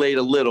sort of relate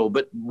a little,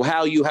 but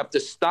how you have to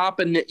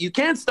you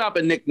can't stop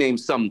a nickname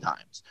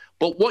sometimes,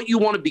 but what you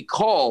want to be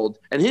called,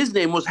 and his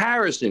name was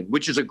Harrison,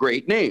 which is a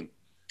great name.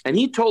 And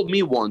he told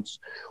me once,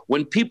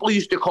 when people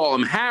used to call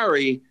him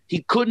Harry,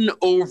 he couldn't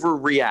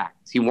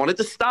overreact. He wanted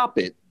to stop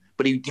it,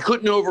 but he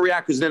couldn't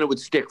overreact because then it would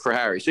stick for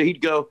Harry. So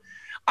he'd go,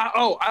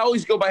 I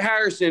always go by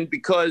Harrison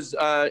because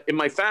in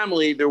my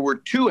family, there were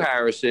two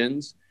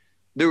Harrisons.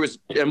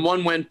 And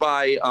one went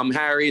by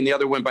Harry and the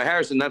other went by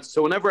Harrison.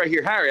 So whenever I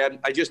hear Harry,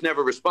 I just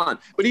never respond.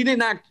 But he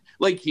didn't act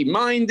like he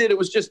minded. It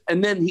was just,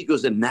 and then he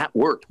goes, and that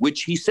worked,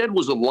 which he said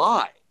was a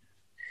lie.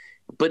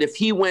 But if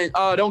he went,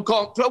 don't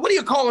call, what are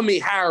you calling me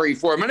Harry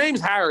for? My name's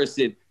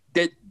Harrison.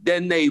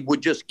 Then they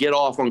would just get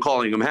off on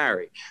calling him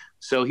Harry.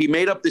 So he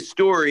made up this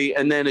story,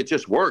 and then it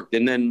just worked.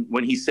 And then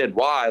when he said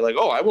why, like,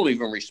 I won't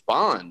even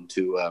respond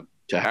to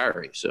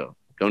Harry. So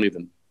don't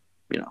even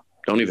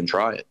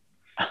try it.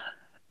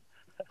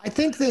 I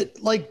think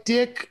that like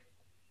Dick,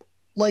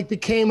 like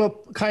became a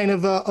kind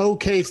of a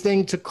okay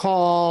thing to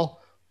call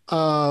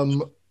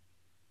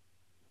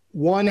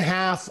one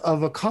half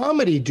of a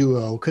comedy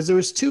duo, because there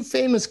was two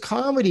famous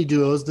comedy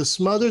duos, the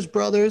Smothers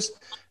Brothers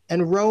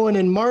and Rowan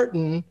and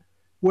Martin,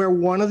 where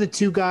one of the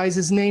two guys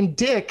is named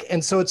Dick.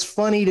 And so it's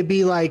funny to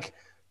be like,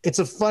 it's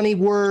a funny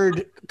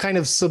word kind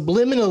of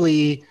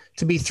subliminally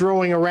to be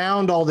throwing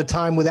around all the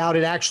time without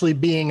it actually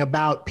being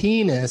about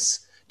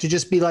penis, to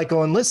just be like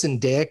going, listen,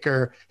 Dick,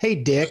 or hey,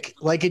 Dick,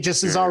 like it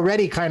just is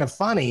already kind of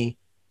funny.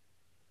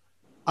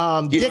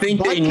 You Dick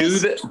think they knew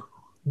that?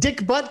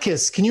 Dick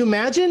Butkus. Can you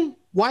imagine?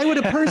 Why would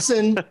a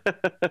person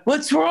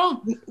what's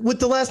wrong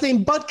with the last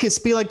name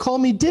Butkus be like, call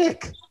me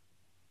Dick?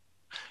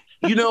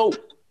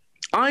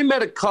 I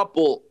met a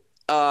couple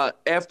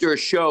after a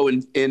show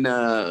in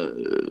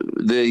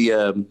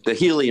the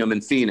Helium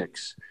in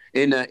Phoenix,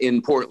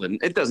 in Portland.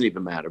 It doesn't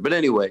even matter, but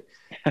anyway.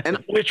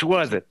 And which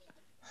was it?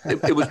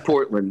 It was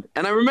Portland.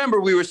 And I remember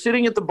we were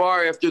sitting at the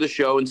bar after the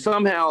show, and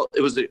somehow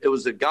it was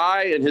a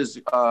guy and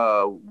his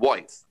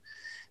wife,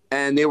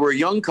 and they were a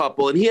young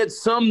couple, and he had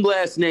some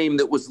last name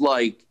that was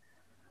like,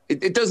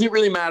 it doesn't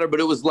really matter,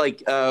 but it was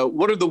like,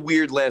 what are the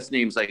weird last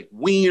names, like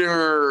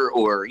Wiener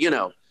or,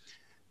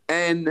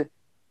 and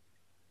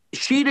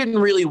she didn't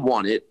really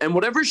want it. And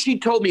whatever she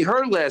told me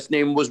her last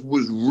name was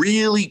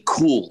really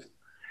cool.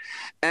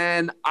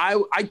 And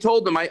I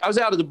told him, I was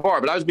out at the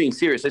bar, but I was being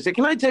serious. I said,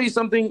 can I tell you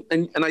something?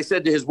 And I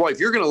said to his wife,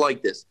 you're going to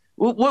like this.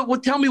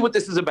 What? Tell me what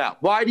this is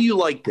about. Why do you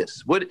like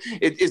this? What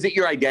is it?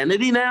 Your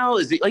identity now?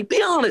 Is it like,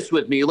 be honest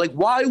with me? Like,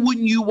 why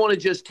wouldn't you want to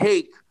just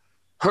take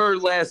her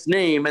last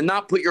name and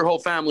not put your whole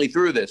family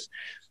through this?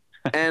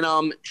 And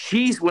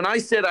when I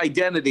said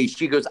identity,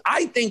 she goes,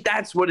 I think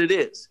that's what it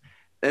is.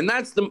 And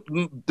that's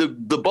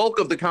the bulk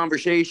of the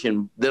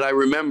conversation that I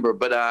remember.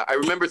 But I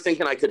remember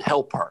thinking I could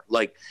help her.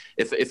 Like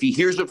if he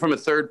hears it from a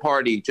third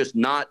party, just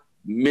not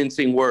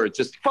mincing words,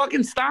 just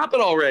fucking stop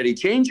it already.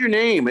 Change your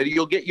name and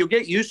you'll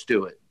get used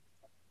to it.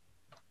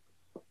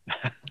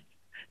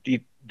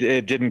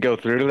 It didn't go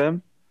through to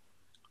them?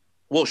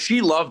 Well, she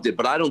loved it,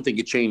 but I don't think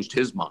it changed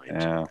his mind.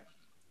 Yeah.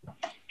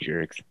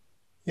 Jerks.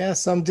 Yeah,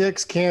 some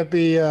dicks can't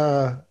be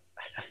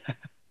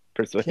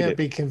Persuaded. can't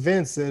be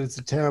convinced that it's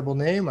a terrible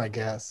name, I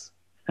guess.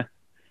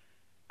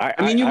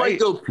 I mean, you might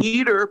go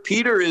Peter.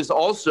 Peter is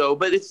also,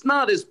 but it's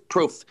not as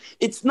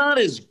it's not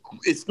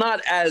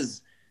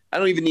as I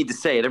don't even need to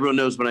say it. Everyone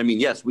knows what I mean.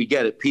 Yes, we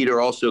get it.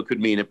 Peter also could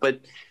mean it, but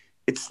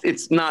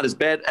it's not as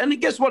bad. And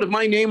guess what? If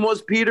my name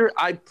was Peter,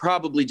 I'd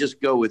probably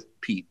just go with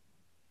Pete.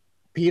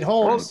 Pete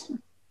Holmes.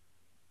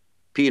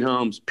 Pete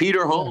Holmes.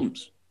 Peter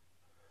Holmes.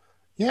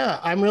 Yeah,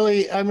 I'm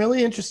really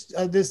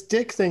interested. This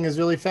Dick thing is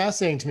really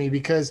fascinating to me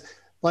because,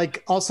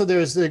 like, also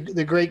there's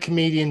the great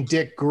comedian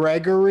Dick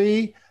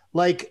Gregory.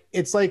 Like,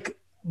 it's like,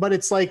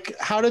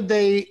 how did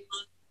they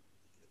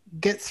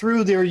get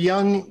through their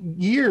young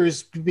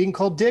years being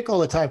called Dick all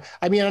the time?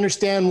 I mean, I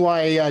understand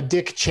why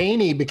Dick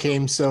Cheney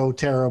became so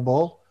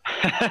terrible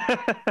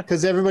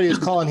because everybody was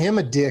calling him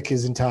a dick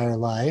his entire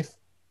life.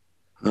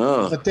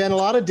 Oh. But then a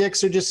lot of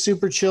dicks are just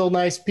super chill,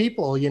 nice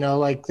people,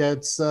 like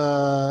that's,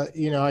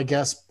 I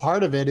guess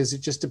part of it is it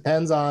just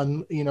depends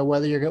on,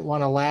 whether you're going to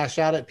want to lash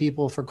out at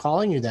people for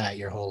calling you that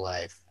your whole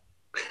life.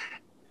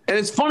 And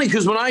it's funny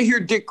because when I hear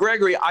Dick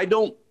Gregory, I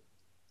don't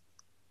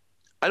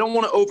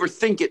want to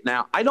overthink it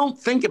now. I don't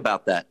think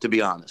about that, to be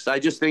honest. I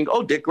just think,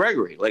 oh, Dick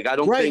Gregory. Like, I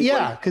don't think. Right,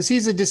 yeah, because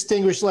he's a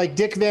distinguished, like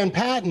Dick Van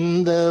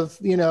Patten,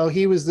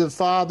 he was the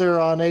father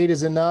on 8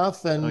 is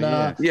Enough and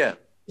a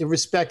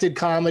respected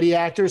comedy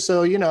actor.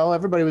 So,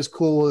 everybody was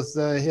cool with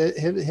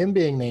him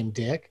being named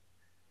Dick.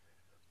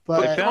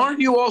 But aren't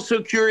you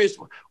also curious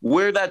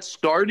where that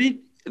started?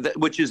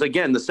 Which is,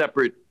 again, the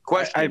separate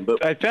question.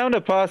 I found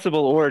a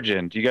possible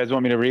origin. Do you guys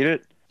want me to read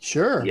it?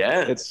 Sure.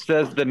 Yeah. It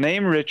says the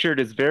name Richard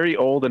is very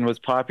old and was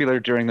popular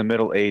during the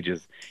Middle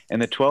Ages.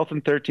 In the 12th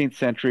and 13th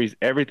centuries,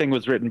 everything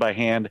was written by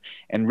hand,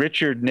 and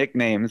Richard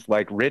nicknames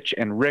like Rich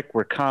and Rick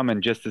were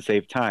common just to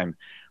save time.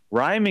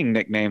 Rhyming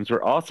nicknames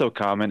were also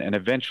common, and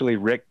eventually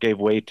Rick gave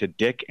way to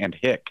Dick and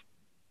Hick.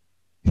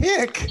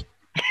 Hick?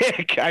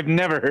 Hick. I've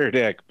never heard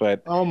Hick,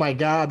 but... Oh, my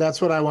God.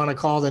 That's what I want to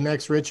call the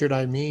next Richard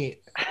I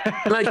meet.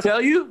 Can I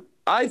tell you?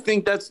 I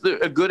think that's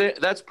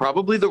that's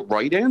probably the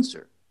right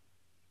answer.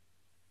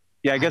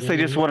 Yeah, I guess they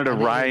just wanted to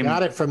rhyme.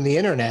 Got it from the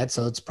internet,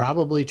 so it's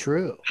probably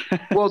true.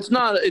 Well, it's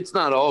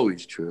not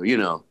always true,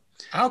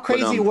 How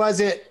crazy was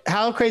it?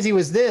 How crazy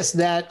was this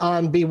that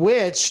on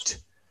Bewitched,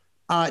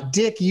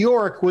 Dick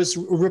York was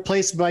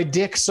replaced by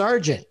Dick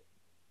Sargent?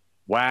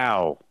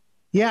 Wow.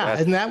 Yeah,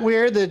 isn't that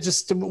weird that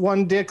just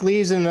one Dick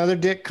leaves and another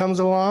Dick comes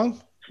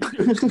along?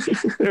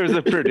 There was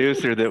a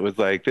producer that was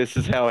like, this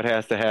is how it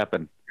has to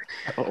happen.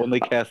 Only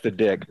cast a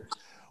Dick.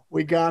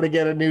 We got to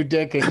get a new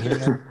Dick in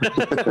here.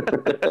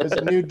 There's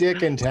a new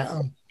Dick in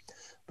town.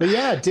 But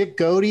yeah, Dick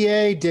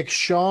Gautier, Dick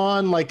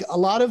Shawn, like a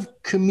lot of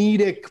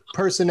comedic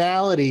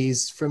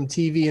personalities from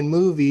TV and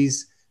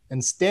movies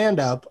and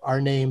stand-up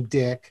are named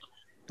Dick.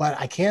 But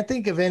I can't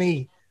think of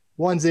any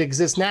ones that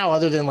exist now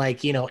other than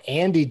like,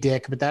 Andy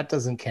Dick, but that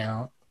doesn't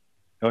count.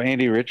 Oh,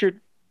 Andy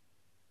Richard?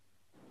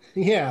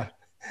 Yeah.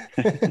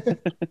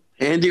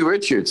 Andy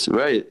Richards,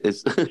 right.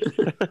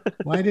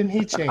 Why didn't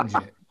he change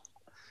it?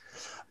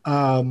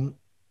 Well,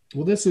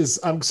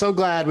 I'm so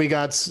glad we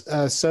got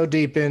so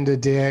deep into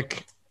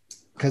Dick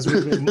because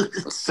we've been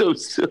so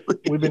silly.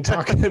 We've been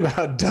talking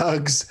about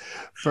Doug's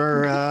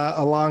for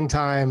a long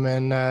time,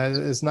 and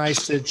it's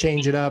nice to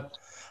change it up.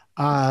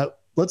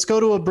 Let's go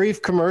to a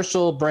brief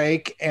commercial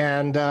break,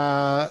 and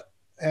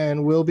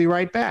we'll be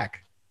right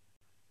back.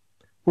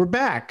 We're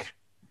back.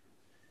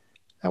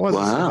 That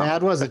wasn't so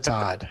bad, was it,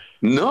 Todd?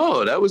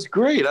 No, that was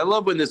great. I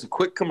love when there's a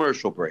quick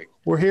commercial break.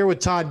 We're here with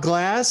Todd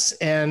Glass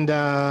and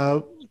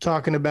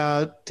talking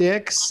about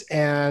dicks.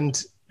 And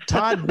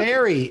Todd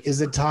Barry is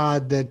a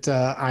Todd that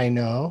I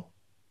know.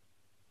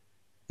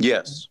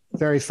 Yes.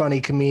 Very funny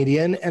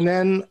comedian. And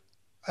then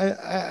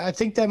I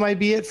think that might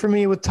be it for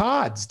me with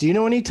Todds. Do you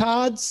know any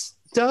Todds,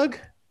 Doug?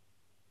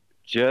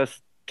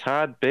 Just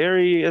Todd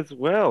Barry as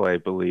well, I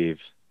believe.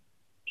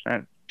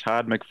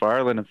 Todd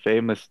McFarlane, a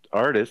famous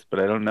artist, but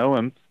I don't know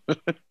him.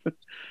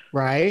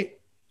 Right?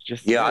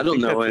 I don't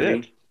know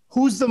any.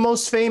 Who's the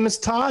most famous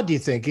Todd, do you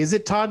think? Is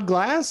it Todd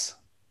Glass?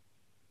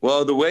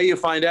 Well, the way you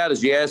find out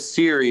is you ask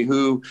Siri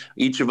who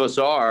each of us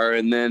are,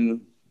 and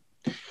then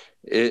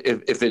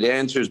if it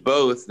answers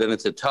both, then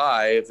it's a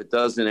tie. If it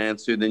doesn't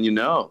answer, then you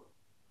know.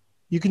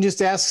 You can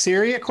just ask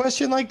Siri a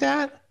question like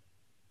that?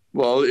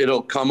 Well,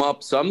 it'll come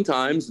up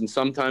sometimes, and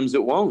sometimes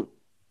it won't.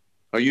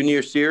 Are you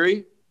near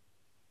Siri?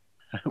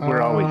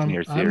 We're always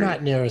near Siri. I'm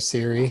not near a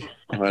Siri.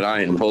 But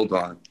I am. Hold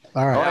on.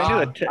 All right. I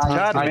knew it.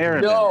 Todd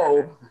Merriman.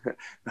 No.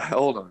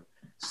 Hold on.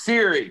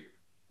 Siri.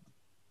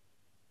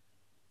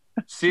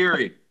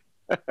 Siri.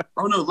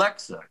 Oh, no,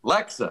 Lexa.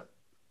 Lexa.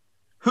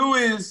 Who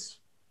is...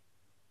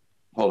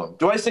 Hold on.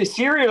 Do I say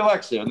Siri or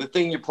Alexa? And the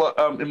thing you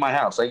plug in my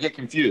house. I get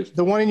confused.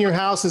 The one in your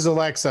house is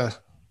Alexa.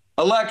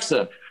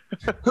 Alexa.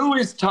 Who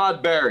is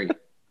Todd Barry?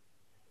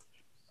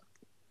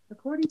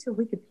 According to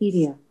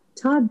Wikipedia,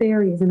 Todd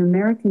Barry is an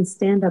American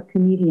stand-up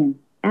comedian,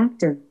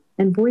 actor,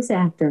 and voice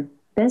actor,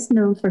 best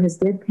known for his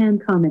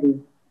deadpan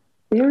comedy.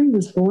 Barry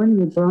was born in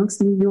the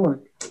Bronx, New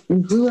York,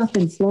 and grew up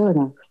in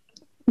Florida.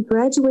 He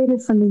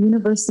graduated from the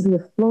University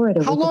of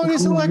Florida. How long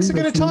is Alexa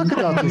going to talk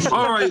about this?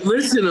 All right,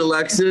 listen,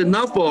 Alexa,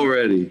 enough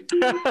already.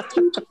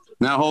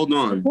 Now, hold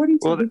on. According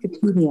to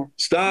Wikipedia,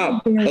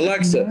 Stop.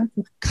 Alexa.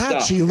 God,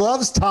 Stop. she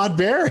loves Todd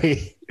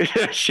Barry.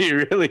 She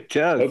really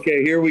does.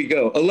 Okay, here we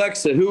go.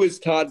 Alexa, who is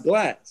Todd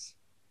Glass?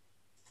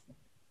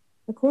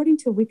 According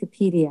to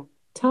Wikipedia,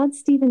 Todd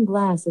Stephen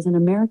Glass is an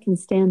American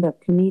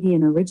stand-up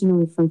comedian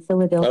originally from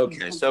Philadelphia.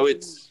 Okay, so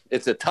it's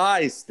a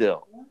tie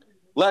still.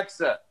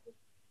 Alexa,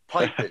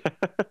 pipe it.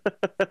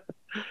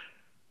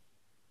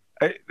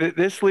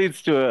 This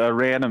leads to a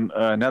random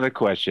another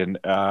question.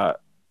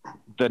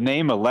 The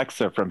name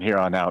Alexa from here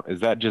on out,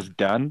 is that just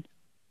done?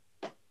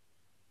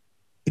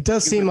 It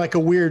does seem like a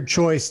weird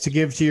choice to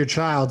give to your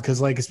child because,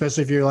 like,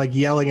 especially if you're like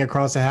yelling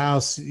across a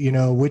house, you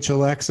know, which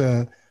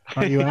Alexa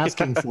are you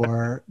asking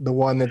for? The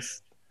one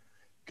that's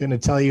going to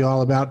tell you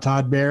all about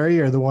Todd Barry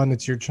or the one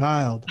that's your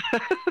child?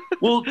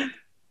 Well,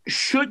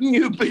 shouldn't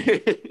you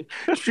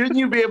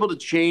be able to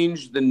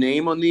change the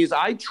name on these?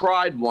 I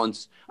tried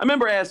once. I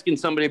remember asking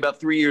somebody about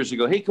 3 years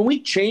ago, hey, can we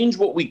change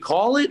what we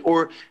call it?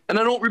 And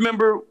I don't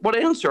remember what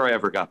answer I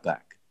ever got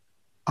back.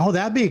 Oh,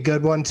 that'd be a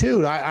good one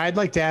too. I'd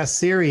like to ask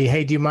Siri,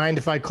 hey, do you mind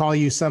if I call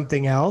you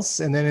something else?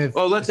 And then if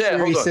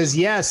Siri says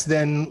yes,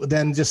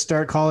 then just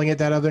start calling it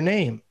that other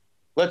name.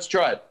 Let's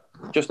try it,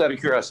 just out of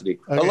curiosity.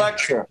 Okay.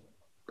 Alexa,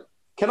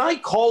 can I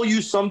call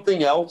you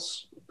something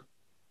else?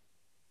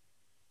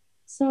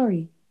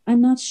 Sorry, I'm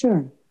not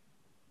sure.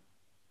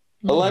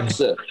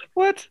 Alexa,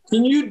 what?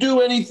 Can you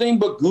do anything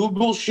but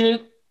Google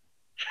shit?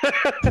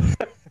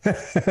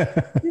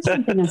 Here's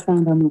something I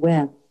found on the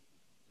web.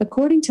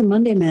 According to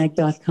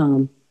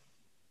MondayMag.com,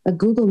 a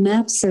Google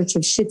Maps search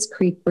of Schitt's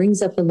Creek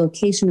brings up the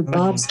location of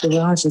Bob's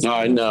garage.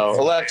 I know.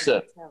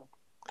 Alexa,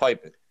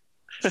 pipe it.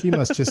 She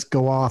must just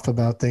go off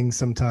about things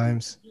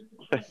sometimes.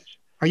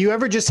 Are you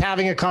ever just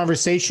having a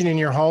conversation in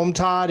your home,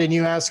 Todd, and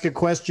you ask a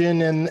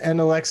question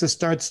and Alexa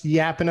starts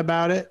yapping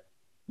about it?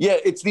 Yeah,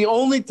 it's the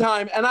only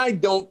time, and I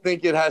don't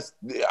think it has,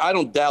 I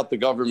don't doubt the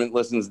government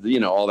listens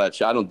to, all that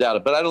shit. I don't doubt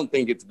it, but I don't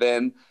think it's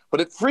then.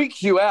 But it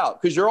freaks you out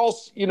because you're all,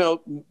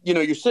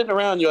 you're sitting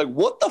around, you're like,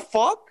 what the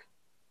fuck?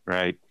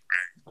 Right.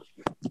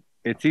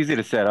 It's easy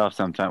to set off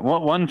sometimes.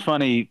 One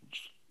funny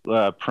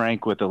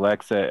prank with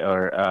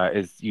Alexa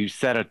is you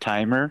set a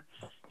timer.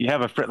 You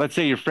have a friend, let's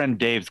say your friend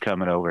Dave's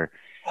coming over.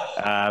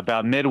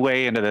 About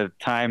midway into the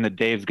time that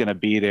Dave's going to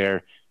be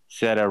there,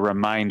 set a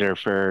reminder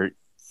for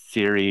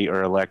Siri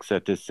or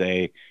Alexa to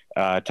say,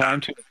 time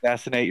to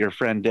assassinate your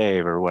friend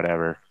Dave or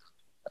whatever.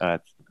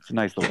 It's a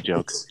nice little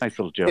joke.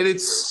 And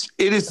it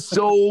is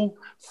so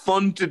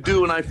fun to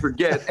do, and I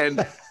forget.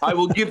 And I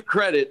will give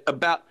credit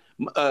about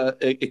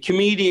a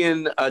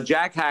comedian,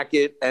 Jack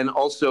Hackett, and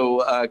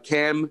also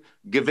Cam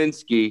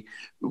Gavinsky.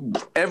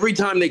 Every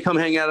time they come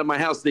hang out at my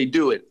house, they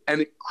do it.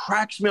 And it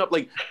cracks me up.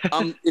 Like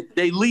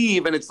they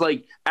leave, and it's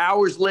like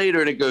hours later,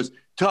 and it goes,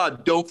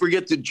 Todd, don't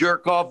forget to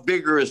jerk off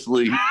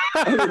vigorously.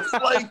 And it's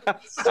like,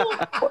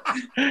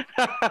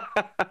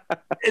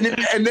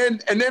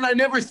 and then I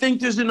never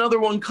think there's another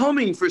one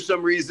coming for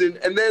some reason.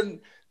 And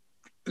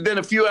then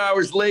a few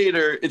hours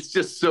later, it's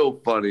just so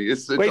funny. Wait,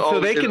 so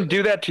they can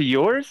do that to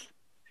yours?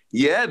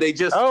 Yeah, they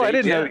just. Oh, I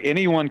didn't know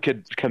anyone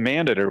could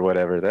command it or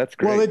whatever. That's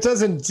great. Well, it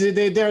doesn't.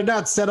 They're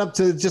not set up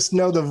to just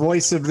know the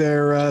voice of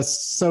their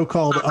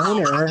so-called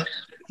owner.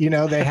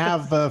 They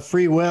have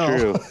free will.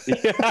 True.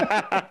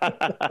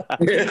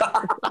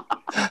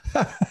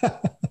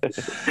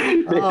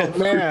 Oh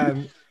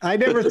man, I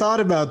never thought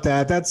about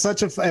that. That's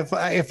such a.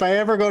 If I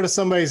ever go to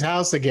somebody's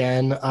house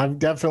again, I'm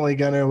definitely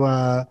going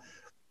to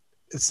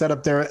set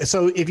up there.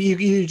 So if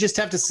you just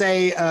have to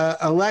say,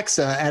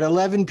 Alexa, at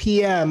 11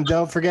 p.m.,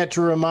 don't forget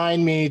to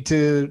remind me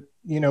to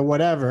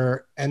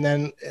whatever, and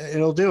then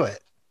it'll do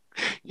it.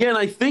 Yeah, and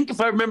I think if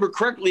I remember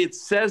correctly, it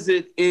says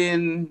it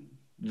in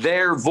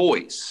their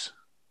voice.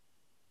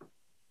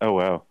 Oh,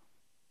 wow.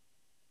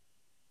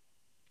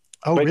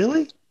 Oh,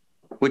 really?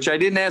 Which I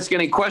didn't ask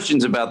any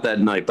questions about that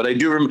night, but I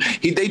do remember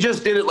they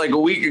just did it like a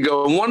week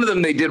ago. And one of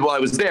them they did while I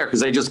was there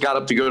because I just got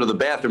up to go to the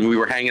bathroom. We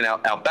were hanging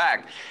out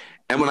back.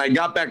 And when I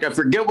got back, I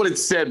forget what it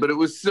said, but it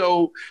was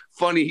so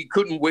funny. He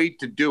couldn't wait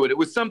to do it. It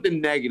was something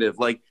negative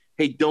like,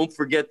 hey, don't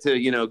forget to,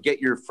 get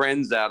your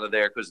friends out of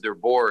there because they're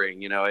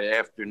boring,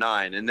 after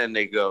 9. And then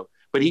they go,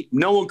 but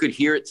no one could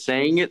hear it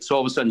saying it. So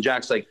all of a sudden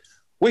Jack's like,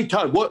 wait,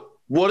 Todd,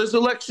 what is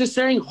Alexa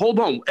saying? Hold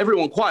on,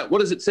 everyone quiet.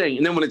 What is it saying?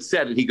 And then when it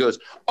said it, he goes,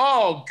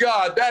 oh,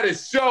 God, that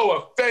is so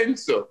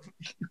offensive.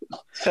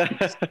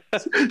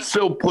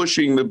 So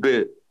pushing the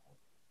bit.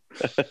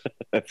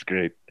 That's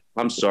great.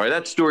 I'm sorry.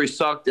 That story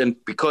sucked, and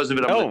because of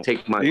it, I'm going to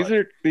take my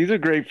life. These are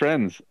great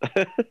friends.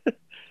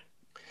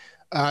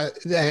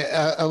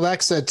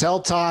 Alexa, tell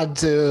Todd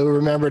to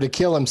remember to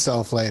kill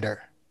himself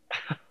later.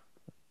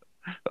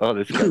 Oh,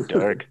 this got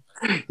dark.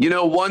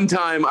 One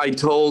time I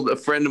told a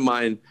friend of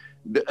mine,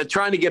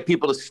 trying to get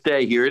people to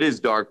stay here. It is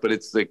dark, but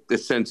it's the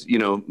sense,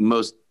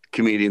 most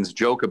comedians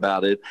joke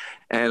about it.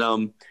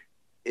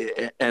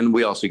 And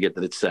we also get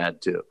that it's sad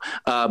too.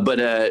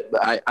 But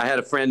I had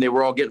a friend, they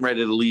were all getting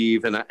ready to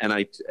leave. And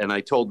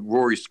I told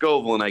Rory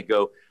Scovel, and I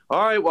go,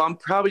 all right, well, I'm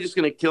probably just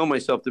going to kill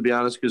myself, to be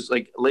honest. Cause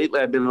like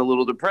lately I've been a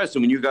little depressed,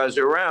 and when you guys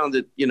are around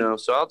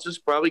so I'll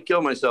just probably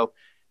kill myself.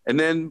 And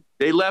then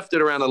they left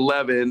at around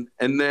 11.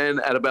 And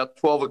then at about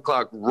 12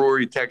 o'clock,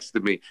 Rory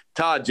texted me,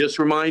 Todd, just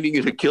reminding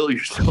you to kill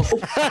yourself.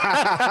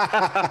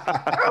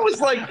 I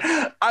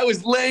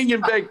was laying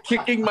in bed,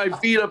 kicking my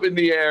feet up in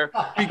the air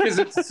because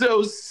it's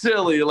so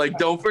silly. Like,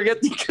 don't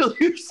forget to kill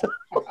yourself.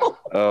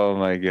 Oh,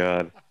 my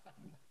God.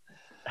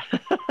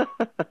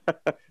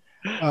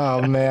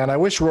 Oh, man. I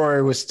wish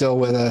Rory was still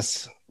with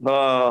us.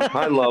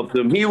 I loved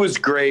him. He was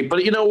great.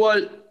 But you know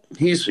what?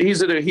 He's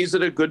at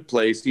a good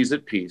place. He's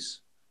at peace.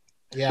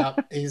 Yeah,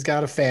 he's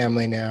got a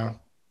family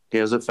now. He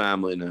has a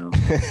family now.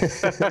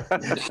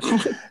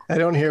 I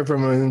don't hear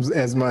from him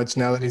as much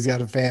now that he's got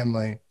a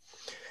family.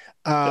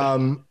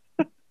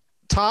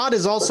 Todd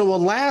is also a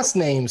last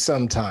name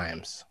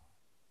sometimes.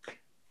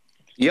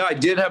 Yeah, I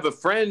did have a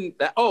friend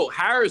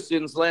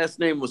Harrison's last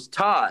name was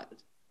Todd.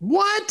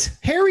 What?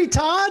 Harry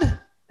Todd?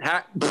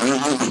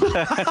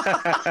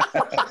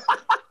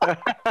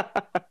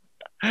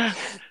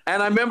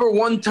 And I remember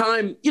one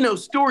time,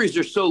 stories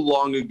are so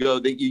long ago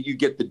that you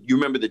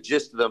remember the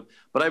gist of them.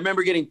 But I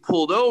remember getting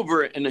pulled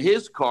over in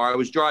his car. I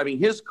was driving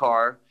his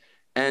car,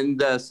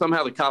 and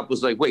somehow the cop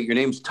was like, wait, your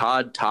name's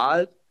Todd?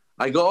 I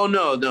go, oh,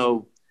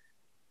 no,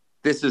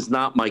 this is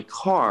not my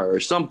car, or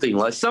something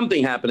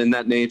happened in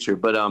that nature.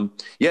 But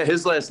yeah,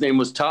 his last name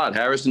was Todd,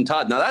 Harrison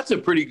Todd. Now that's a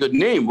pretty good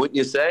name, wouldn't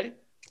you say?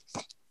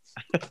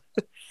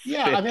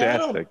 Yeah, I mean,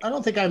 I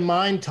don't think I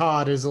mind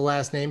Todd as a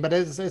last name, but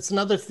it's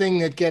another thing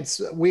that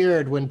gets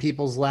weird when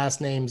people's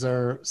last names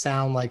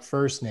sound like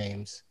first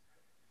names.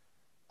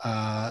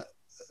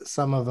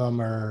 Some of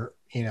them are,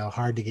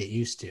 hard to get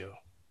used to.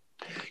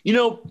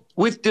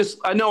 With this,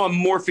 I know I'm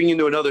morphing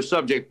into another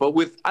subject, but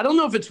I don't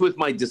know if it's with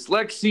my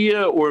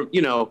dyslexia or,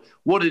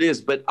 what it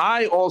is, but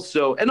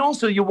also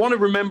you want to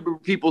remember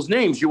people's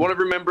names. You want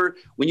to remember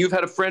when you've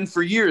had a friend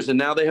for years and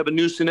now they have a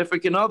new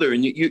significant other,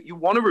 and you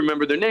want to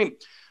remember their name.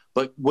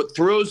 But what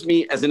throws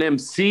me as an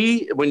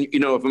MC, when, if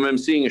I'm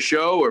emceeing a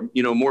show or,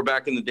 more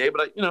back in the day,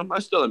 but I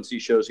still MC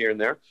shows here and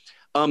there.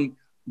 And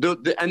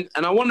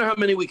I wonder how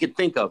many we could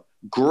think of.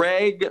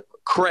 Greg,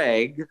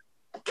 Craig,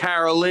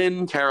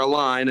 Carolyn,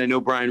 Caroline. I know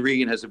Brian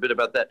Regan has a bit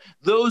about that.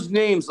 Those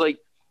names, like,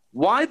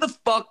 why the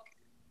fuck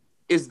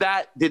did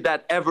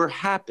that ever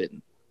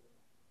happen?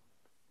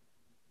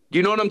 Do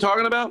you know what I'm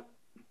talking about?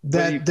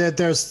 That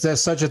there's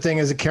such a thing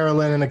as a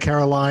Carolyn and a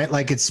Caroline,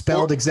 like it's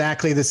spelled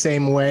exactly the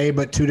same way,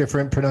 but two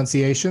different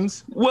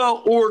pronunciations.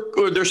 Well,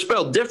 or they're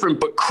spelled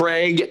different, but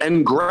Craig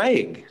and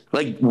Greg,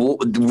 like,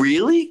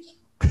 really?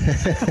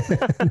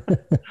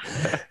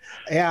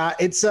 Yeah,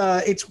 it's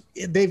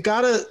they've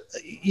got to,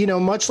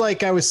 much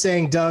like I was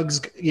saying, Doug's,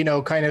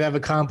 kind of have a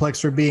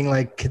complex for being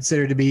like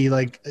considered to be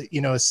like,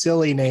 a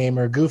silly name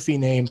or goofy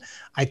name.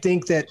 I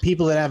think that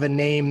people that have a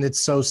name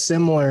that's so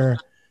similar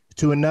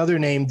to another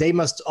name, they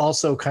must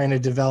also kind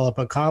of develop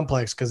a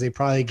complex because they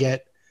probably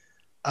get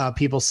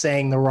people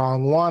saying the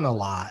wrong one a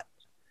lot.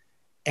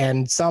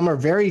 And some are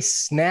very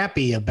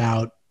snappy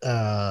about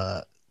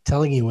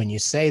telling you when you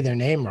say their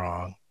name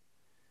wrong.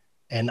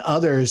 And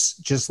others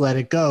just let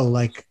it go.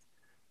 Like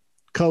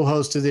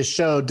co-host of this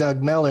show, Doug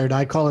Mellard,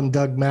 I call him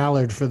Doug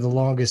Mallard for the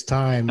longest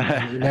time.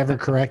 And he never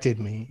corrected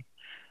me.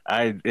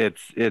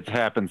 It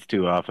happens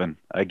too often.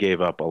 I gave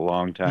up a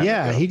long time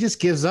ago. He just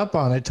gives up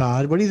on it,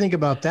 Todd. What do you think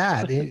about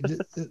that?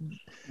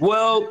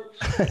 Well,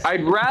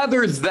 I'd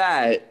rather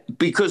that,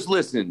 because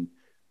listen,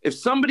 if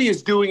somebody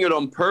is doing it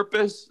on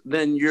purpose,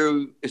 then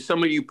it's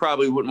somebody you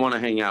probably wouldn't want to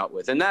hang out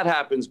with. And that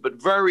happens,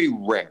 but very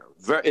rare.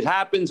 It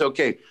happens,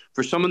 okay,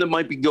 for someone that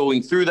might be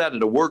going through that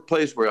at a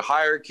workplace where a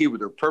hierarchy where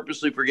they're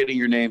purposely forgetting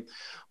your name.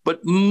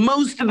 But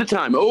most of the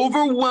time,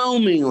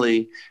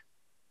 overwhelmingly,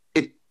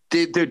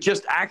 they're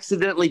just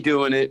accidentally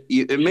doing it.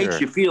 It makes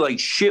you feel like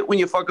shit when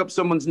you fuck up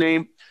someone's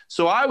name.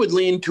 So I would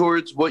lean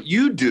towards what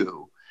you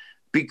do,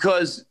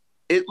 because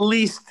at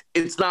least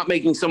it's not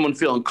making someone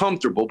feel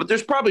uncomfortable. But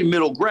there's probably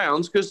middle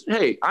grounds, because,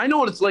 hey, I know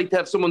what it's like to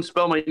have someone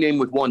spell my name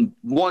with one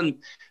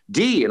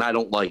D, and I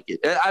don't like it.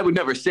 I would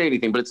never say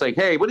anything, but it's like,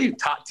 hey, what are you,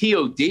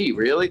 T-O-D,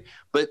 really?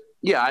 But,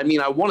 yeah, I mean,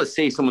 I want to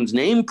say someone's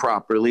name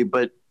properly,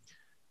 but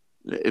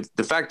if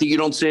the fact that you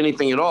don't say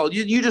anything at all,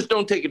 you just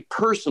don't take it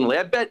personally.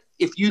 I bet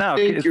if you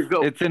think you're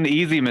going, it's an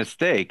easy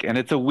mistake, and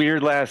it's a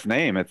weird last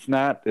name. It's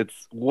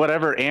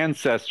whatever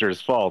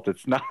ancestor's fault.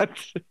 It's not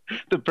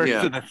the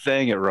person that's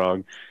saying it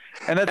wrong.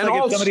 And that's like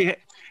also,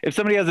 if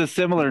somebody has a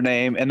similar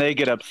name and they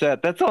get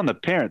upset, that's on the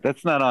parent.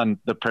 That's not on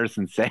the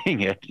person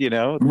saying it, you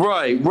know?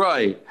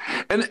 Right.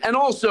 And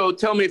also,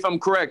 tell me if I'm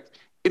correct,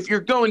 if you're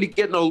going to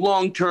get in a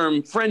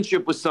long-term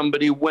friendship with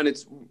somebody, when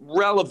it's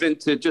relevant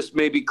to just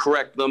maybe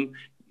correct them,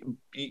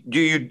 do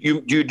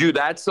you do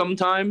that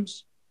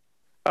sometimes?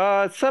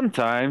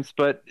 Sometimes,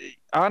 but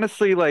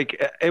honestly,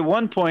 like at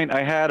one point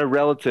I had a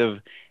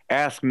relative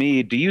ask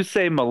me, do you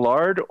say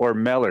Millard or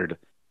Mellard?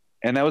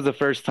 And that was the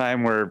first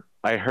time where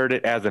I heard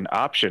it as an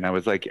option. I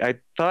was like, I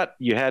thought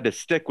you had to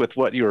stick with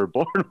what you were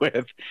born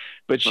with,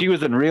 but she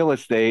was in real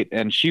estate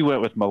and she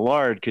went with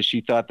Millard because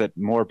she thought that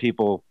more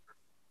people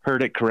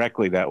heard it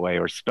correctly that way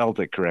or spelt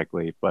it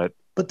correctly. But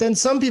then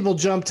some people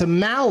jump to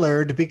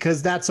mallard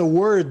because that's a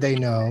word they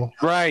know.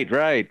 Right.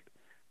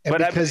 And but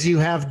because you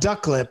have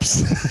duck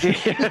lips.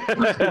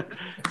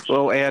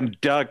 Well, and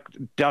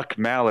duck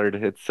mallard.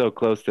 It's so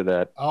close to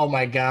that. Oh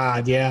my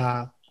God.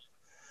 Yeah.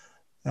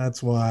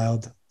 That's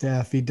wild.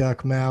 Daffy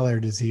Duck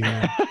Mallard is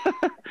here.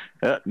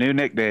 New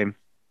nickname.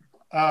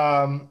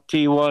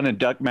 T1 and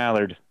Duck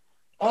Mallard.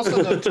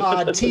 Also, though,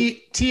 Todd,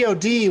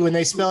 TOD, when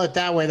they spell it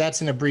that way, that's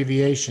an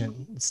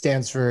abbreviation. It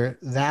stands for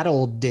that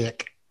old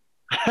dick.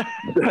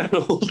 That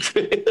old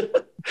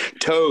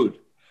Toad.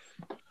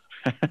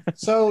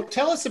 So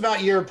tell us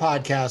about your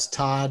podcast,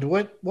 Todd.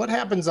 What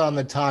happens on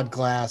the Todd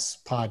Glass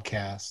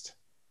podcast?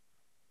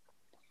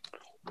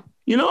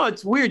 You know,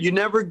 it's weird.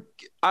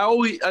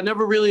 I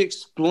never really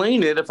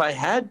explain it. If I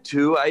had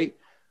to, I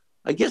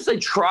guess I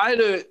try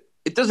to.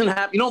 It doesn't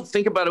happen. You don't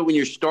think about it when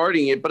you're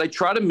starting it, but I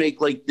try to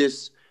make like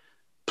this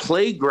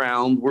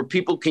playground where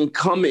people can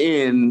come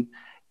in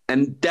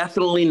and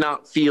definitely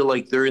not feel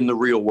like they're in the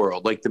real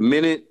world. Like the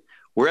minute,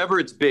 wherever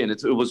it's been,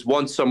 it was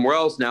once somewhere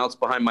else. Now it's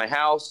behind my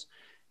house.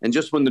 And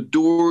just when the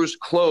doors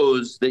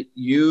close, that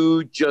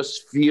you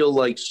just feel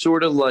like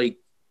sort of like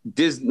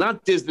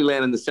not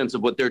Disneyland in the sense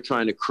of what they're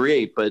trying to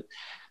create, but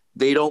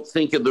they don't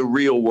think of the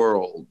real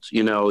world.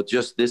 You know,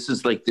 just this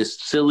is like this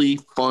silly,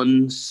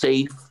 fun,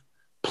 safe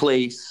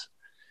place.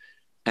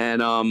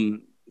 And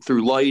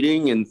through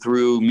lighting and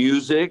through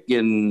music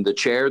and the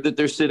chair that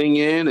they're sitting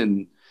in.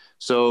 And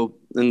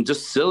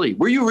just silly.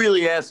 Were you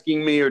really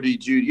asking me, or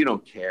did you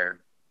don't care?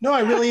 No,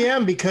 I really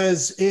am,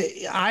 because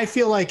I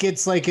feel like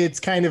it's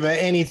kind of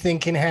anything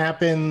can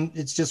happen.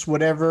 It's just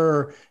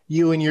whatever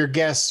you and your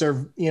guests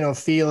are,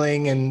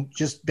 feeling, and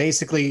just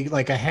basically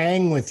like a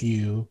hang with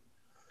you.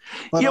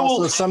 But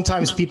also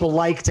sometimes people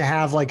like to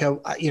have like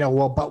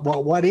but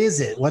what is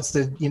it? What's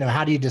the,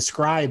 how do you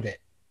describe it?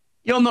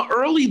 In the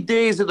early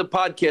days of the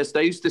podcast,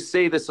 I used to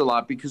say this a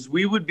lot because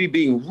we would be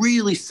being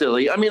really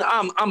silly. I mean,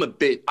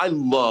 I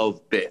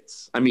love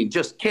bits. I mean,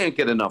 just can't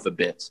get enough of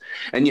bits.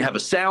 And you have a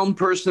sound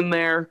person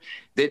there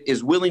that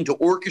is willing to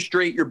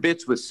orchestrate your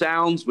bits with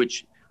sounds,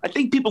 which I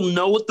think people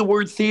know what the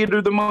word theater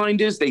of the mind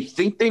is. They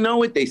think they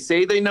know it. They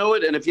say they know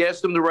it. And if you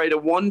ask them to write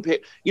a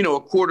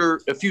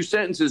few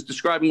sentences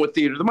describing what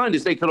theater of the mind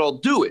is, they could all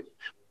do it.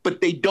 But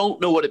they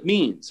don't know what it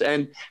means.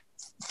 And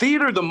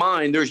theater of the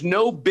mind, there's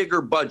no bigger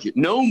budget.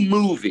 No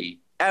movie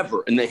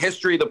ever in the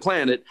history of the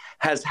planet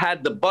has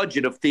had the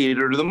budget of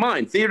theater of the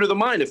mind. Theater of the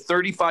mind, if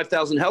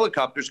 35,000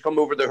 helicopters come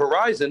over the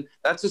horizon,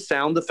 that's a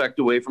sound effect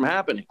away from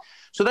happening.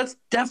 So that's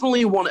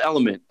definitely one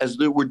element. As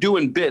we're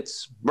doing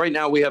bits, right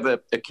now we have a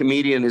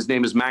comedian, his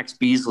name is Max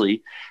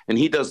Beasley, and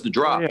he does the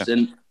drops. Oh,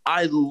 yeah.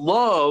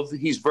 And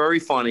he's very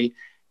funny.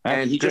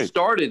 And he just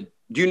started.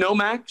 Do you know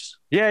Max?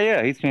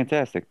 Yeah, he's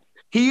fantastic.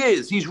 He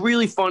is. He's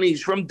really funny.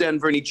 He's from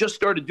Denver, and he just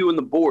started doing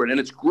the board. And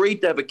it's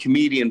great to have a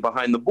comedian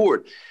behind the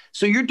board.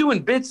 So you're doing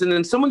bits, and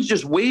then someone's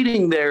just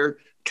waiting there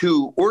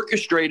to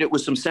orchestrate it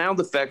with some sound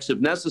effects if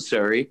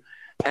necessary.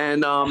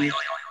 And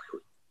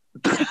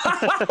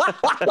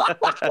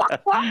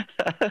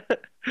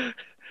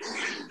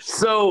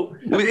so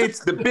it's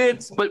the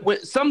bits,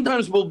 but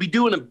sometimes we'll be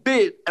doing a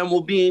bit and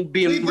we'll be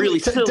being really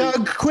silly.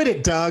 Doug, quit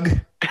it, Doug.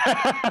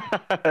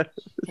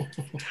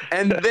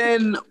 And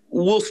then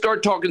we'll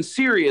start talking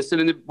serious.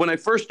 And when I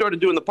first started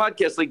doing the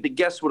podcast, like the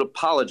guests would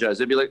apologize.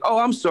 They'd be like, "Oh,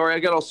 I'm sorry, I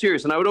got all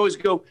serious." And I would always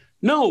go,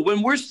 "No,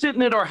 when we're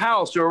sitting at our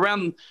house or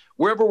around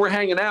wherever we're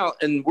hanging out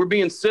and we're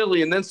being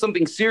silly and then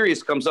something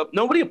serious comes up,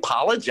 nobody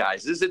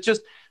apologizes. It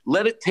just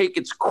let it take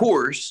its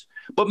course."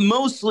 But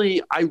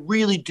mostly I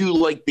really do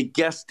like the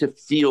guests to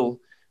feel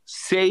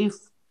safe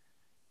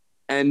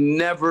and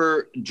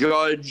never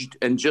judged,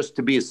 and just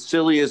to be as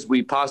silly as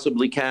we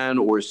possibly can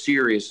or as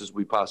serious as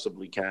we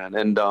possibly can.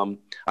 And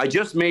I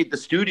just made the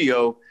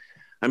studio,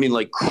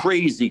 like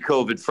crazy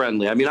COVID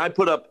friendly. I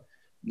put up,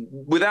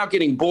 without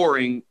getting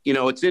boring,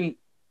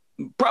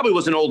 probably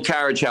was an old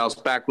carriage house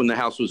back when the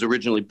house was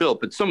originally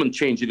built, but someone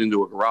changed it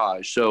into a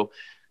garage. So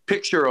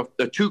picture a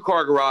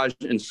 2-car garage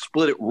and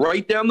split it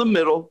right down the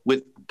middle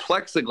with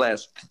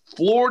plexiglass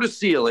floor to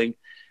ceiling,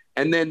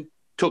 and then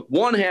took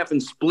one half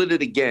and split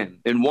it again.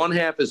 And one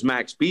half is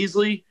Max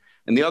Beasley,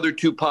 and the other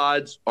 2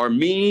 pods are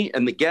me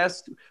and the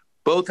guest.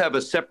 Both have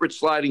a separate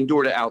sliding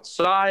door to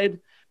outside.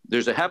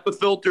 There's a HEPA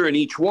filter in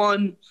each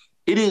one.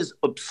 It is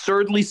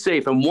absurdly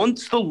safe. And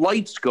once the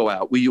lights go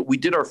out, we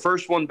did our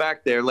first one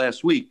back there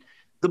last week,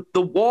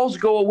 the walls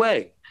go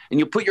away and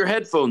you put your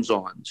headphones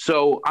on.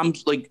 So I'm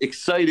like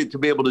excited to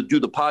be able to do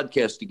the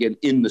podcast again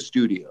in the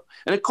studio.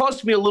 And it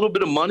costs me a little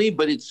bit of money,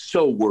 but it's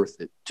so worth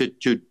it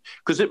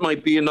because it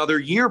might be another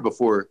year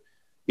before,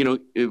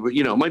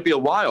 it might be a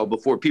while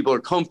before people are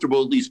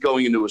comfortable at least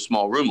going into a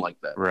small room like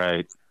that.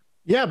 Right.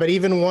 Yeah, but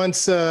even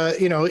once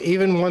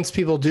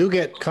people do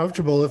get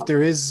comfortable, if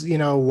there is,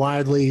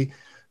 widely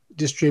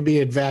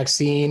distributed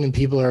vaccine and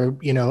people are,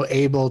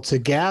 able to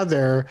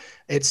gather,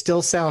 it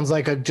still sounds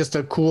like just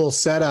a cool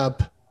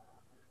setup.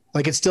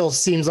 Like it still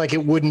seems like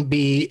it wouldn't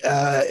be,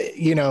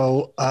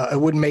 it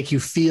wouldn't make you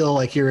feel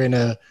like you're in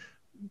a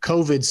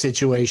COVID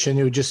situation.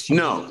 It would just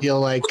feel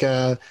like,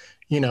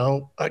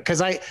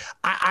 because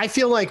I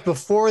feel like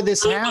before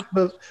this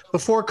happened,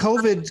 before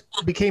COVID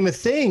became a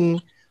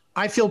thing,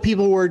 I feel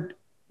people were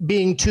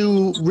being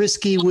too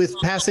risky with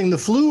passing the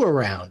flu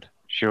around.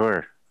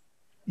 Sure.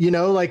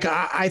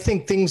 I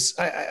think things,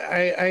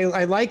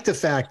 I like the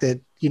fact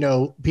that,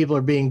 people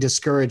are being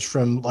discouraged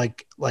from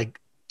like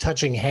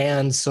touching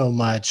hands so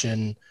much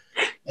and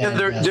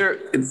they're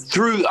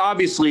through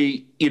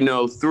obviously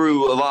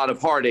through a lot of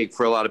heartache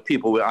for a lot of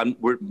people.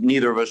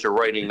 Neither of us are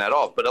writing that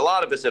off, but a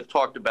lot of us have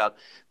talked about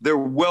there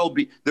will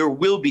be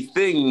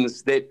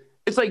things that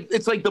it's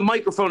like the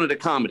microphone at a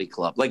comedy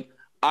club. Like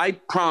I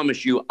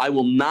promise you, I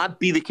will not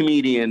be the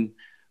comedian.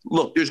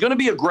 Look, there's going to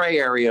be a gray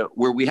area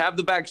where we have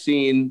the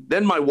vaccine,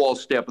 then my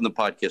walls stay up in the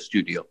podcast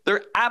studio.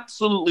 There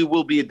absolutely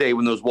will be a day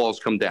when those walls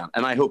come down,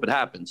 and I hope it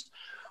happens.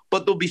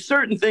 But there'll be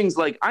certain things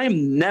like I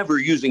am never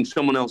using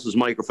someone else's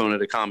microphone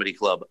at a comedy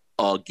club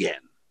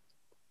again.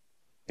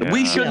 Yeah.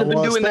 We shouldn't have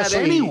been doing that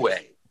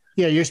anyway.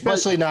 Yeah, you're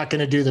especially not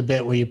going to do the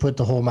bit where you put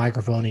the whole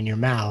microphone in your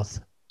mouth.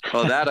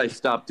 Oh, that I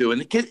stopped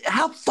doing.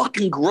 How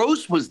fucking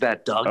gross was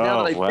that, Doug?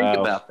 Now that I think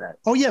about that.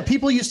 Oh yeah,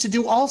 people used to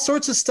do all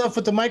sorts of stuff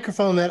with the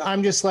microphone that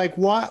I'm just like,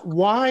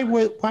 why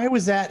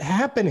was that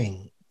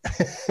happening?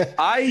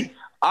 I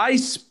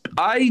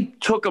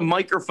took a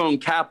microphone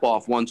cap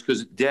off once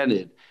because it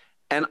dented,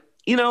 and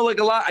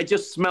I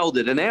just smelled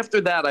it, and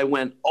after that I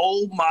went,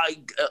 oh my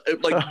God,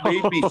 it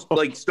made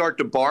me start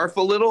to barf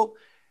a little.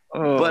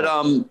 Oh. But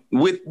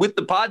with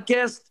the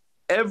podcast,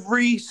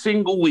 every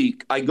single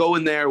week I go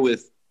in there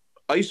with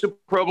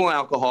isopropyl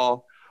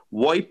alcohol,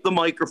 wipe the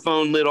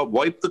microphone lid up,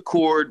 wipe the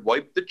cord,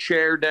 wipe the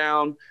chair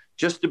down,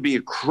 just to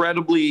be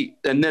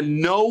and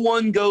then no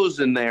one goes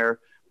in there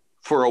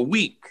for a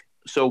week.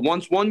 So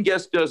once one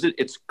guest does it,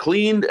 it's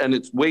cleaned and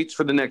it waits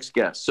for the next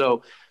guest.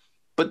 So,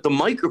 but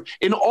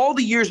in all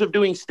the years of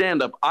doing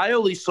stand-up, I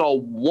only saw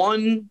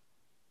one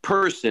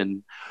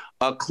person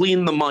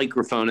clean the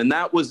microphone. And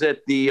that was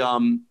at the,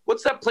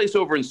 what's that place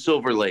over in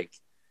Silver Lake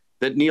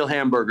that Neil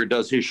Hamburger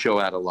does his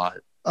show at a lot?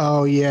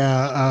 Oh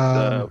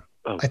yeah,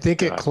 I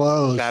think it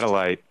closed.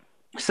 Satellite.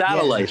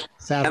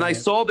 Yeah, and I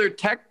saw their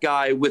tech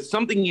guy with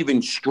something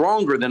even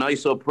stronger than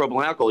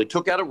isopropyl alcohol. He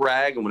took out a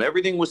rag, and when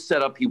everything was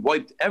set up, he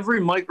wiped every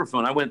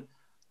microphone. I went,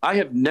 I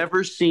have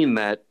never seen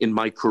that in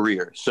my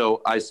career.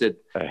 So I said,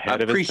 I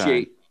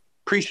appreciate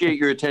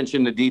your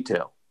attention to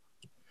detail.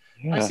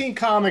 Yeah. I've seen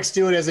comics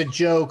do it as a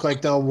joke,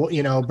 like they'll,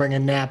 bring a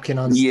napkin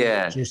on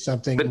stage or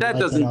something. But that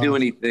doesn't do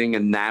anything, a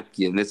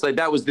napkin. It's like,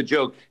 that was the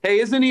joke. Hey,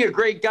 isn't he a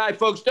great guy,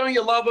 folks? Don't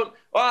you love him?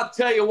 Oh, I'll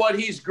tell you what,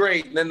 he's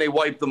great. And then they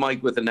wipe the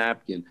mic with a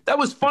napkin. That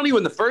was funny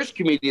when the first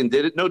comedian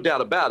did it, no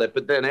doubt about it.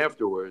 But then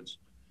afterwards.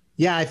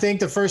 Yeah, I think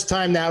the first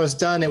time that was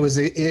done, it was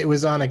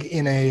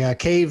in a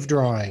cave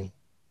drawing.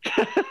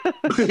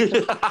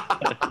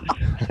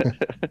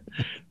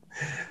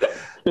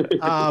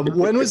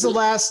 When was the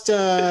last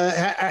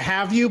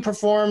have you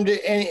performed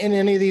in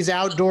any of these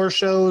outdoor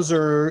shows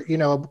or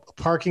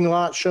parking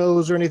lot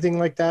shows or anything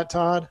like that,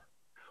 Todd?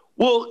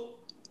 Well,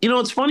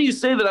 it's funny you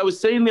say that. I was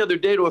saying the other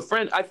day to a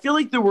friend, I feel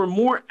like there were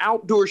more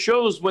outdoor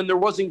shows when there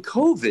wasn't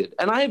COVID,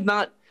 and I have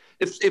not.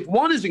 If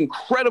one is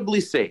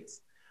incredibly safe,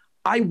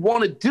 I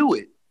want to do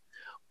it,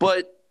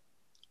 but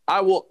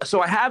I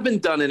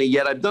haven't done any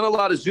yet. I've done a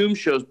lot of Zoom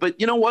shows, but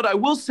you know what? I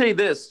will say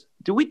this.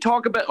 We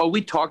talked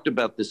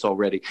about this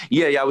already.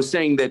 Yeah. I was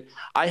saying that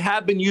I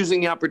have been using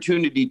the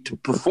opportunity to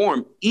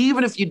perform.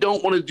 Even if you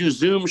don't want to do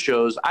Zoom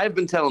shows, I've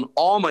been telling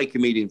all my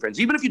comedian friends,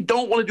 even if you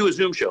don't want to do a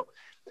Zoom show,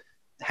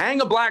 hang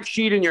a black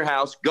sheet in your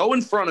house, go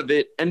in front of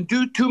it and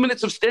do 2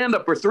 minutes of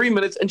stand-up or 3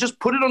 minutes and just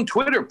put it on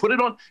Twitter.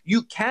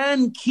 You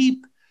can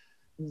keep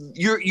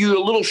you're a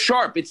little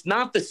sharp. It's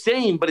not the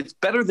same, but it's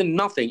better than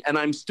nothing. And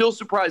I'm still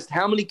surprised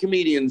how many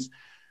comedians,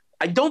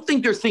 I don't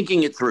think they're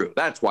thinking it through.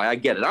 That's why I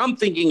get it. I'm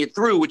thinking it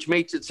through, which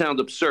makes it sound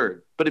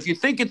absurd. But if you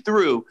think it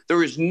through,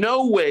 there is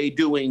no way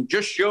doing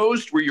just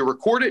shows where you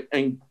record it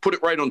and put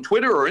it right on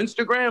Twitter or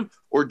Instagram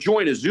or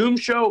join a Zoom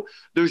show.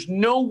 There's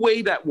no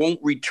way that won't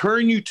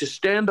return you to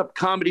stand-up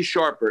comedy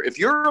sharper. If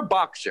you're a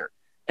boxer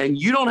and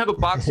you don't have a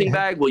boxing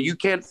bag, well, you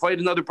can't fight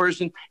another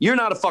person, you're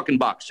not a fucking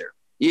boxer.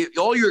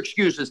 All your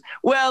excuses.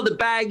 Well, the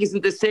bag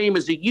isn't the same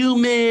as a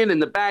human,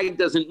 and the bag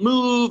doesn't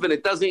move, and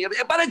it doesn't.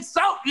 But it's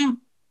something.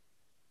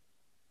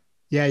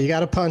 Yeah, you got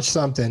to punch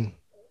something.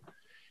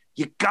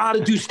 You got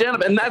to do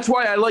stand-up. And that's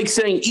why I like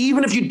saying,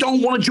 even if you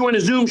don't want to join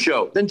a Zoom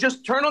show, then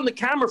just turn on the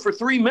camera for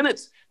 3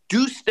 minutes,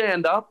 do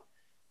stand-up,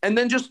 and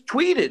then just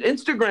tweet it,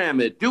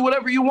 Instagram it, do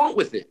whatever you want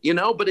with it,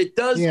 But it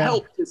does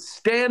help to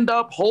stand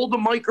up, hold the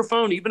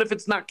microphone, even if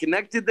it's not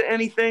connected to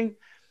anything,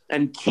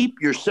 and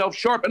keep yourself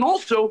sharp. And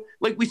also,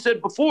 like we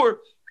said before,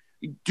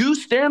 do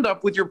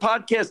stand-up with your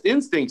podcast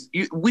instincts.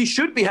 We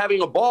should be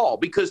having a ball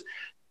because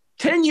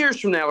 10 years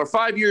from now or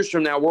 5 years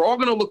from now, we're all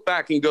going to look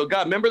back and go,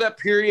 God, remember that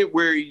period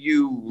where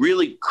you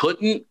really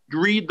couldn't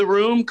read the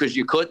room because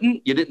you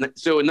couldn't? You didn't.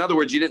 So in other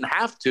words, you didn't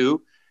have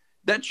to.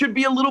 That should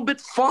be a little bit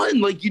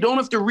fun. Like, you don't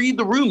have to read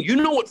the room. You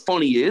know what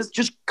funny is.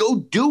 Just go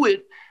do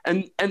it.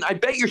 And I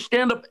bet your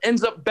stand-up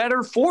ends up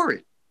better for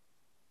it.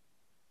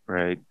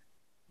 Right.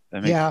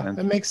 That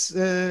makes sense.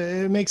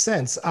 It makes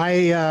sense.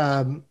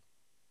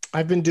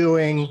 I've been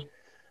doing,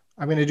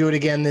 I'm going to do it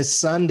again this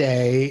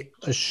Sunday,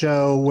 a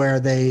show where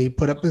they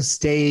put up a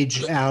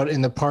stage out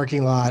in the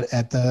parking lot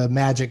at the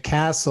Magic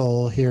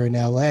Castle here in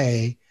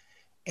LA.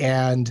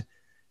 And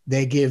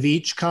they give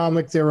each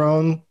comic their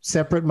own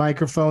separate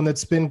microphone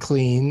that's been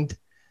cleaned.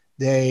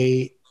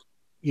 They,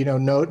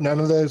 none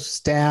of the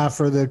staff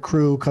or the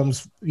crew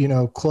comes,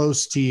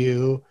 close to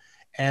you,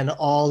 and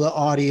all the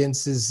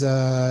audience is,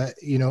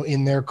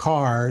 in their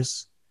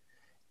cars,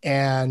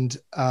 and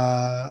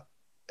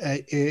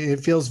it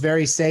feels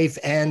very safe,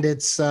 and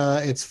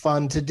it's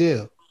fun to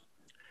do.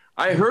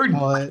 I heard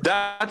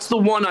that's the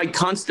one I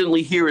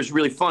constantly hear is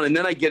really fun, and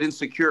then I get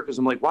insecure because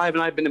I'm like, why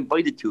haven't I been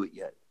invited to it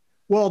yet?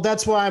 Well,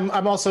 that's why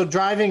I'm also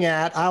driving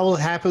at. I will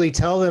happily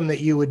tell them that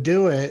you would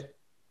do it,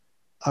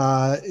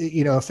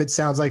 if it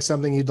sounds like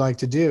something you'd like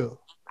to do.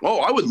 Oh,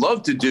 I would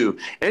love to do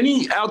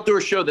any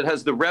outdoor show that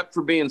has the rep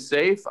for being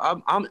safe.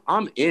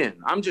 I'm in.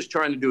 I'm just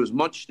trying to do as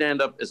much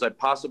stand-up as I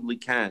possibly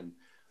can.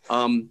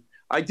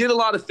 I did a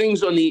lot of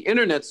things on the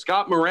internet.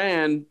 Scott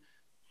Moran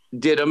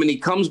did them, and he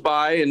comes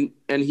by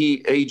and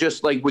he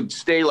just would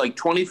stay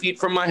 20 feet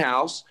from my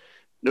house.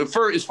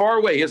 As far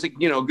away, he has a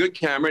good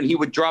camera, and he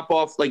would drop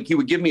off, he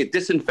would give me a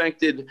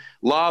disinfected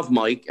lav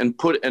mic and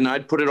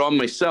I'd put it on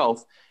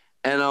myself,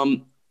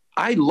 and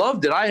I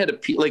loved it. I had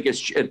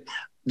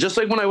just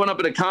like when I went up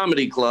at a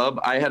comedy club,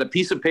 I had a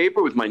piece of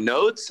paper with my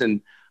notes,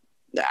 and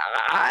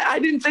I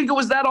didn't think it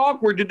was that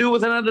awkward to do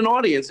without an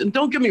audience. And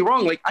don't get me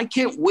wrong, I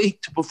can't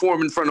wait to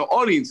perform in front of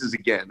audiences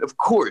again, of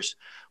course,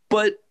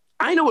 but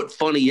I know what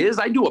funny is.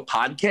 I do a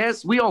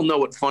podcast. We all know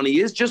what funny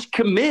is. Just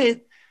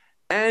commit.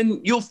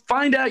 And you'll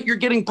find out you're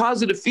getting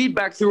positive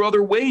feedback through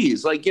other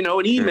ways, an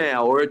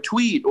email or a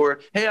tweet,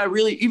 or, hey, I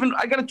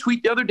got a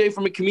tweet the other day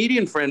from a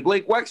comedian friend,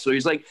 Blake Wexler.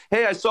 He's like,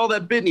 hey, I saw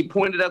that bit, and he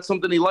pointed out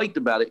something he liked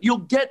about it. You'll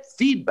get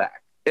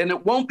feedback, and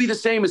it won't be the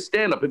same as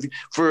stand-up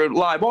for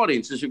live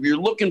audiences. If you're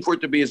looking for it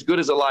to be as good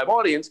as a live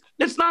audience,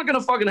 it's not going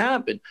to fucking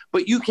happen.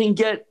 But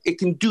it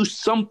can do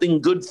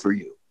something good for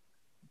you.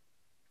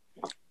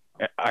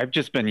 I've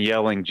just been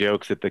yelling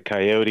jokes at the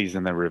coyotes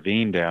in the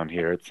ravine down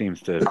here. It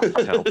seems to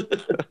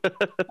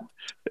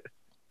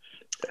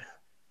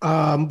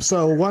help.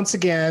 So once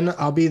again,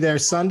 I'll be there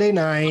Sunday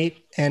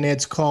night, and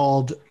it's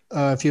called,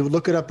 if you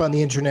look it up on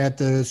the internet,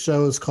 the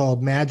show is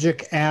called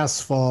Magic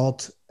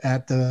Asphalt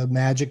at the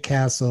Magic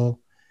Castle.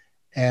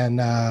 And,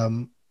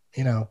 come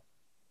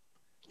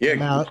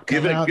out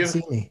and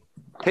see me.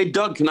 Hey,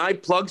 Doug, can I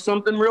plug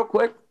something real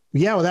quick?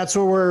 Yeah, well, that's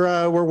where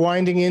we're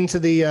winding into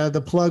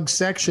the plug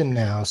section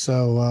now.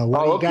 So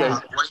what do you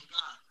got?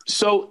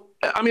 So,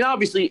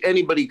 obviously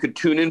anybody could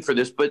tune in for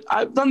this, but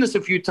I've done this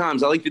a few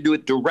times. I like to do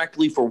it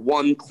directly for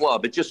one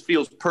club. It just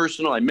feels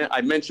personal.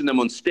 I mentioned them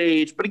on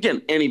stage, but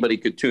again, anybody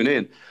could tune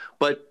in.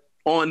 But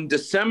on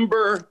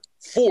December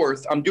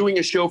 4th, I'm doing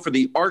a show for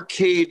the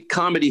Arcade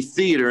Comedy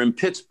Theater in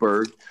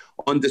Pittsburgh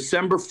on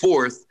December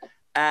 4th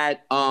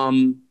at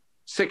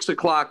 6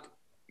 o'clock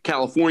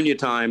California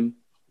time.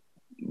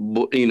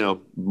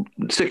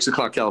 6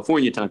 o'clock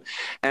California time.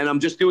 And I'm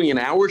just doing an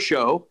hour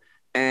show,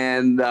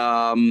 and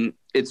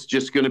it's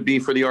just going to be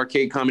for the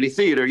Arcade Comedy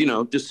Theater,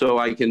 just so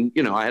I can,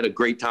 I had a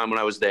great time when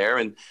I was there.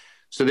 And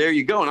so there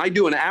you go. And I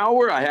do an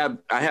hour. I have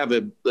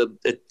a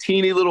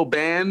teeny little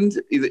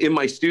band in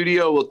my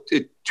studio,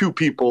 2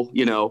 people,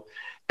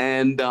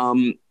 and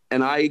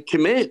I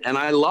commit, and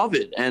I love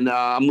it. And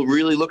I'm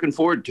really looking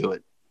forward to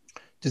it.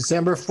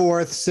 December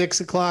 4th,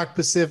 6 o'clock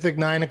Pacific,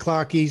 9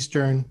 o'clock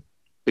Eastern.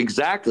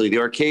 Exactly. The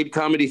Arcade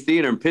Comedy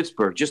Theater in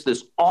Pittsburgh, just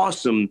this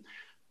awesome,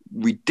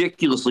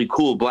 ridiculously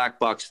cool black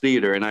box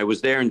theater. And I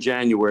was there in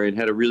January and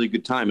had a really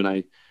good time. And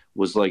I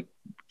was a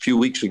few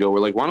weeks ago, we're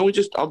like, why don't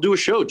I'll do a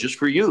show just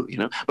for you,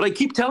 But I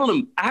keep telling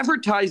them,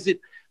 advertise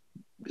it,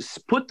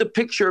 put the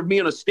picture of me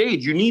on a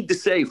stage. You need to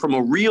say from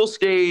a real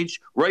stage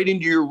right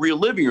into your real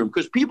living room,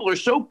 because people are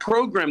so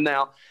programmed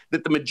now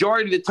that the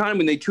majority of the time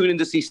when they tune in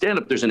to see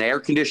stand-up, there's an air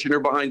conditioner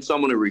behind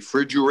someone, a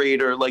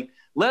refrigerator,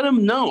 let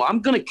them know I'm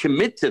going to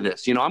commit to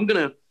this. I'm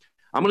going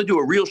to do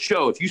a real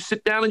show. If you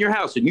sit down in your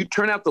house and you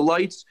turn out the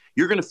lights,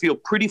 you're going to feel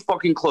pretty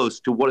fucking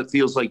close to what it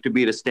feels like to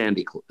be at a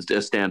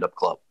stand-up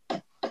club.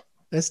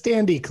 A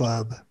standy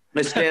club. A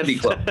standy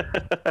club.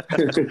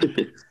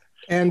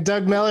 And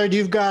Doug Mellard,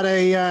 you've got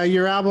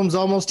your album's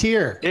almost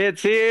here.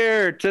 It's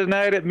here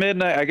tonight at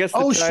midnight. I guess.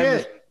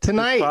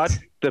 Tonight.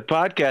 The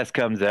podcast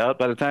comes out.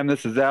 By the time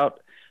this is out,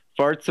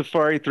 Fart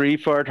Safari 3,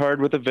 Fart Hard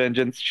with a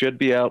Vengeance should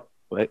be out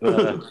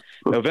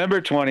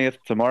November 20th,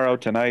 tomorrow,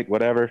 tonight,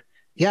 whatever.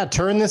 Yeah,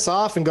 turn this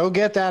off and go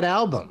get that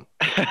album.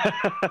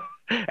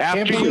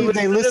 Can't believe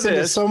they listen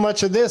to so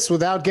much of this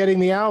without getting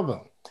the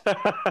album.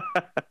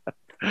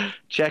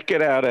 Check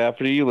it out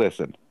after you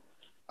listen.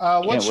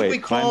 What should we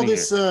call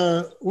this?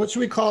 What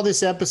should we call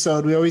this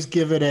episode? We always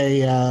give it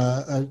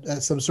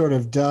a some sort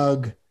of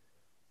Doug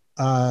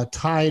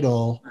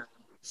title,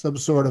 some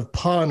sort of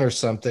pun or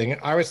something.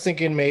 I was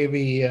thinking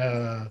maybe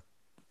it's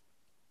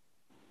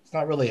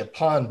not really a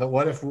pun, but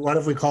what if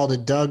we called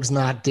it Doug's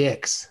Not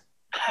Dicks?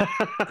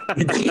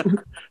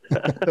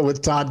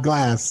 With Todd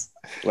Glass.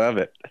 Love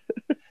it.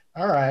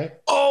 All right.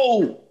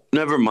 Oh,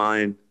 never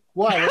mind.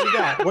 What do you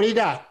got? What do you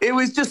got? It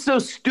was just so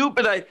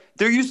stupid. I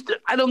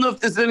don't know if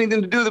this has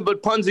anything to do with it,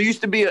 but puns. There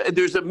used to be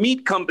there's a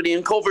meat company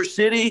in Culver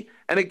City,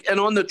 and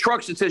on the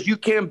trucks it says, "You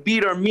can't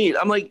beat our meat."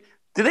 I'm like,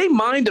 do they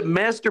mind a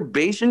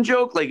masturbation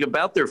joke like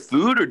about their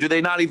food, or do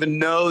they not even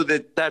know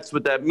that that's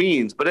what that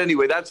means? But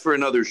anyway, that's for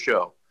another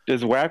show.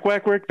 Does Whack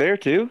Whack work there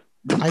too?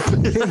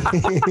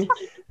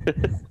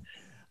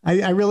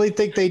 I really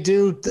think they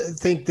do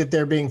think that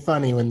they're being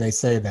funny when they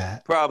say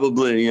that.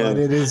 Probably, yeah.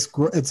 But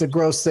it's a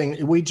gross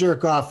thing. We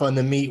jerk off on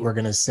the meat we're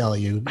going to sell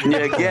you.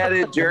 Yeah, get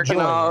it, jerking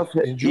off,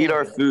 eat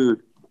our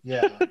food.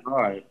 Yeah. All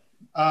right.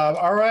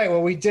 All right.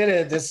 Well, we did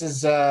it. This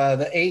is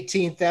the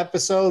 18th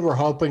episode. We're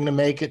hoping to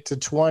make it to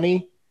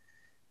 20.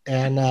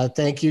 And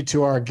thank you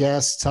to our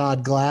guest,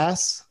 Todd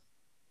Glass.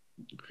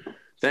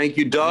 Thank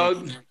you,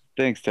 Doug.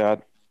 Thanks,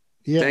 Todd.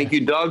 Yeah. Thank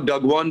you, Doug.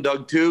 Doug 1,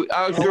 Doug 2.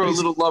 I'll throw a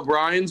little love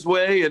Ryan's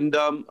way, and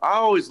I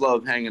always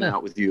love hanging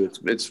out with you.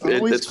 It's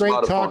always great a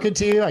lot talking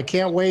to you. I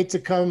can't wait to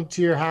come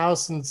to your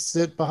house and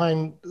sit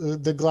behind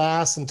the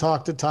glass and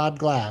talk to Todd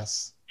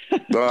Glass.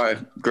 All right,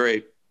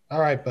 great.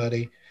 All right,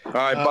 buddy. All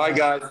right, bye,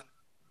 guys.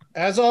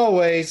 As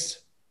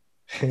always,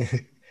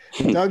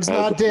 Doug's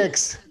Not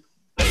Dicks.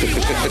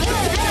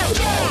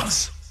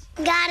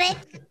 Got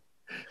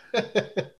it.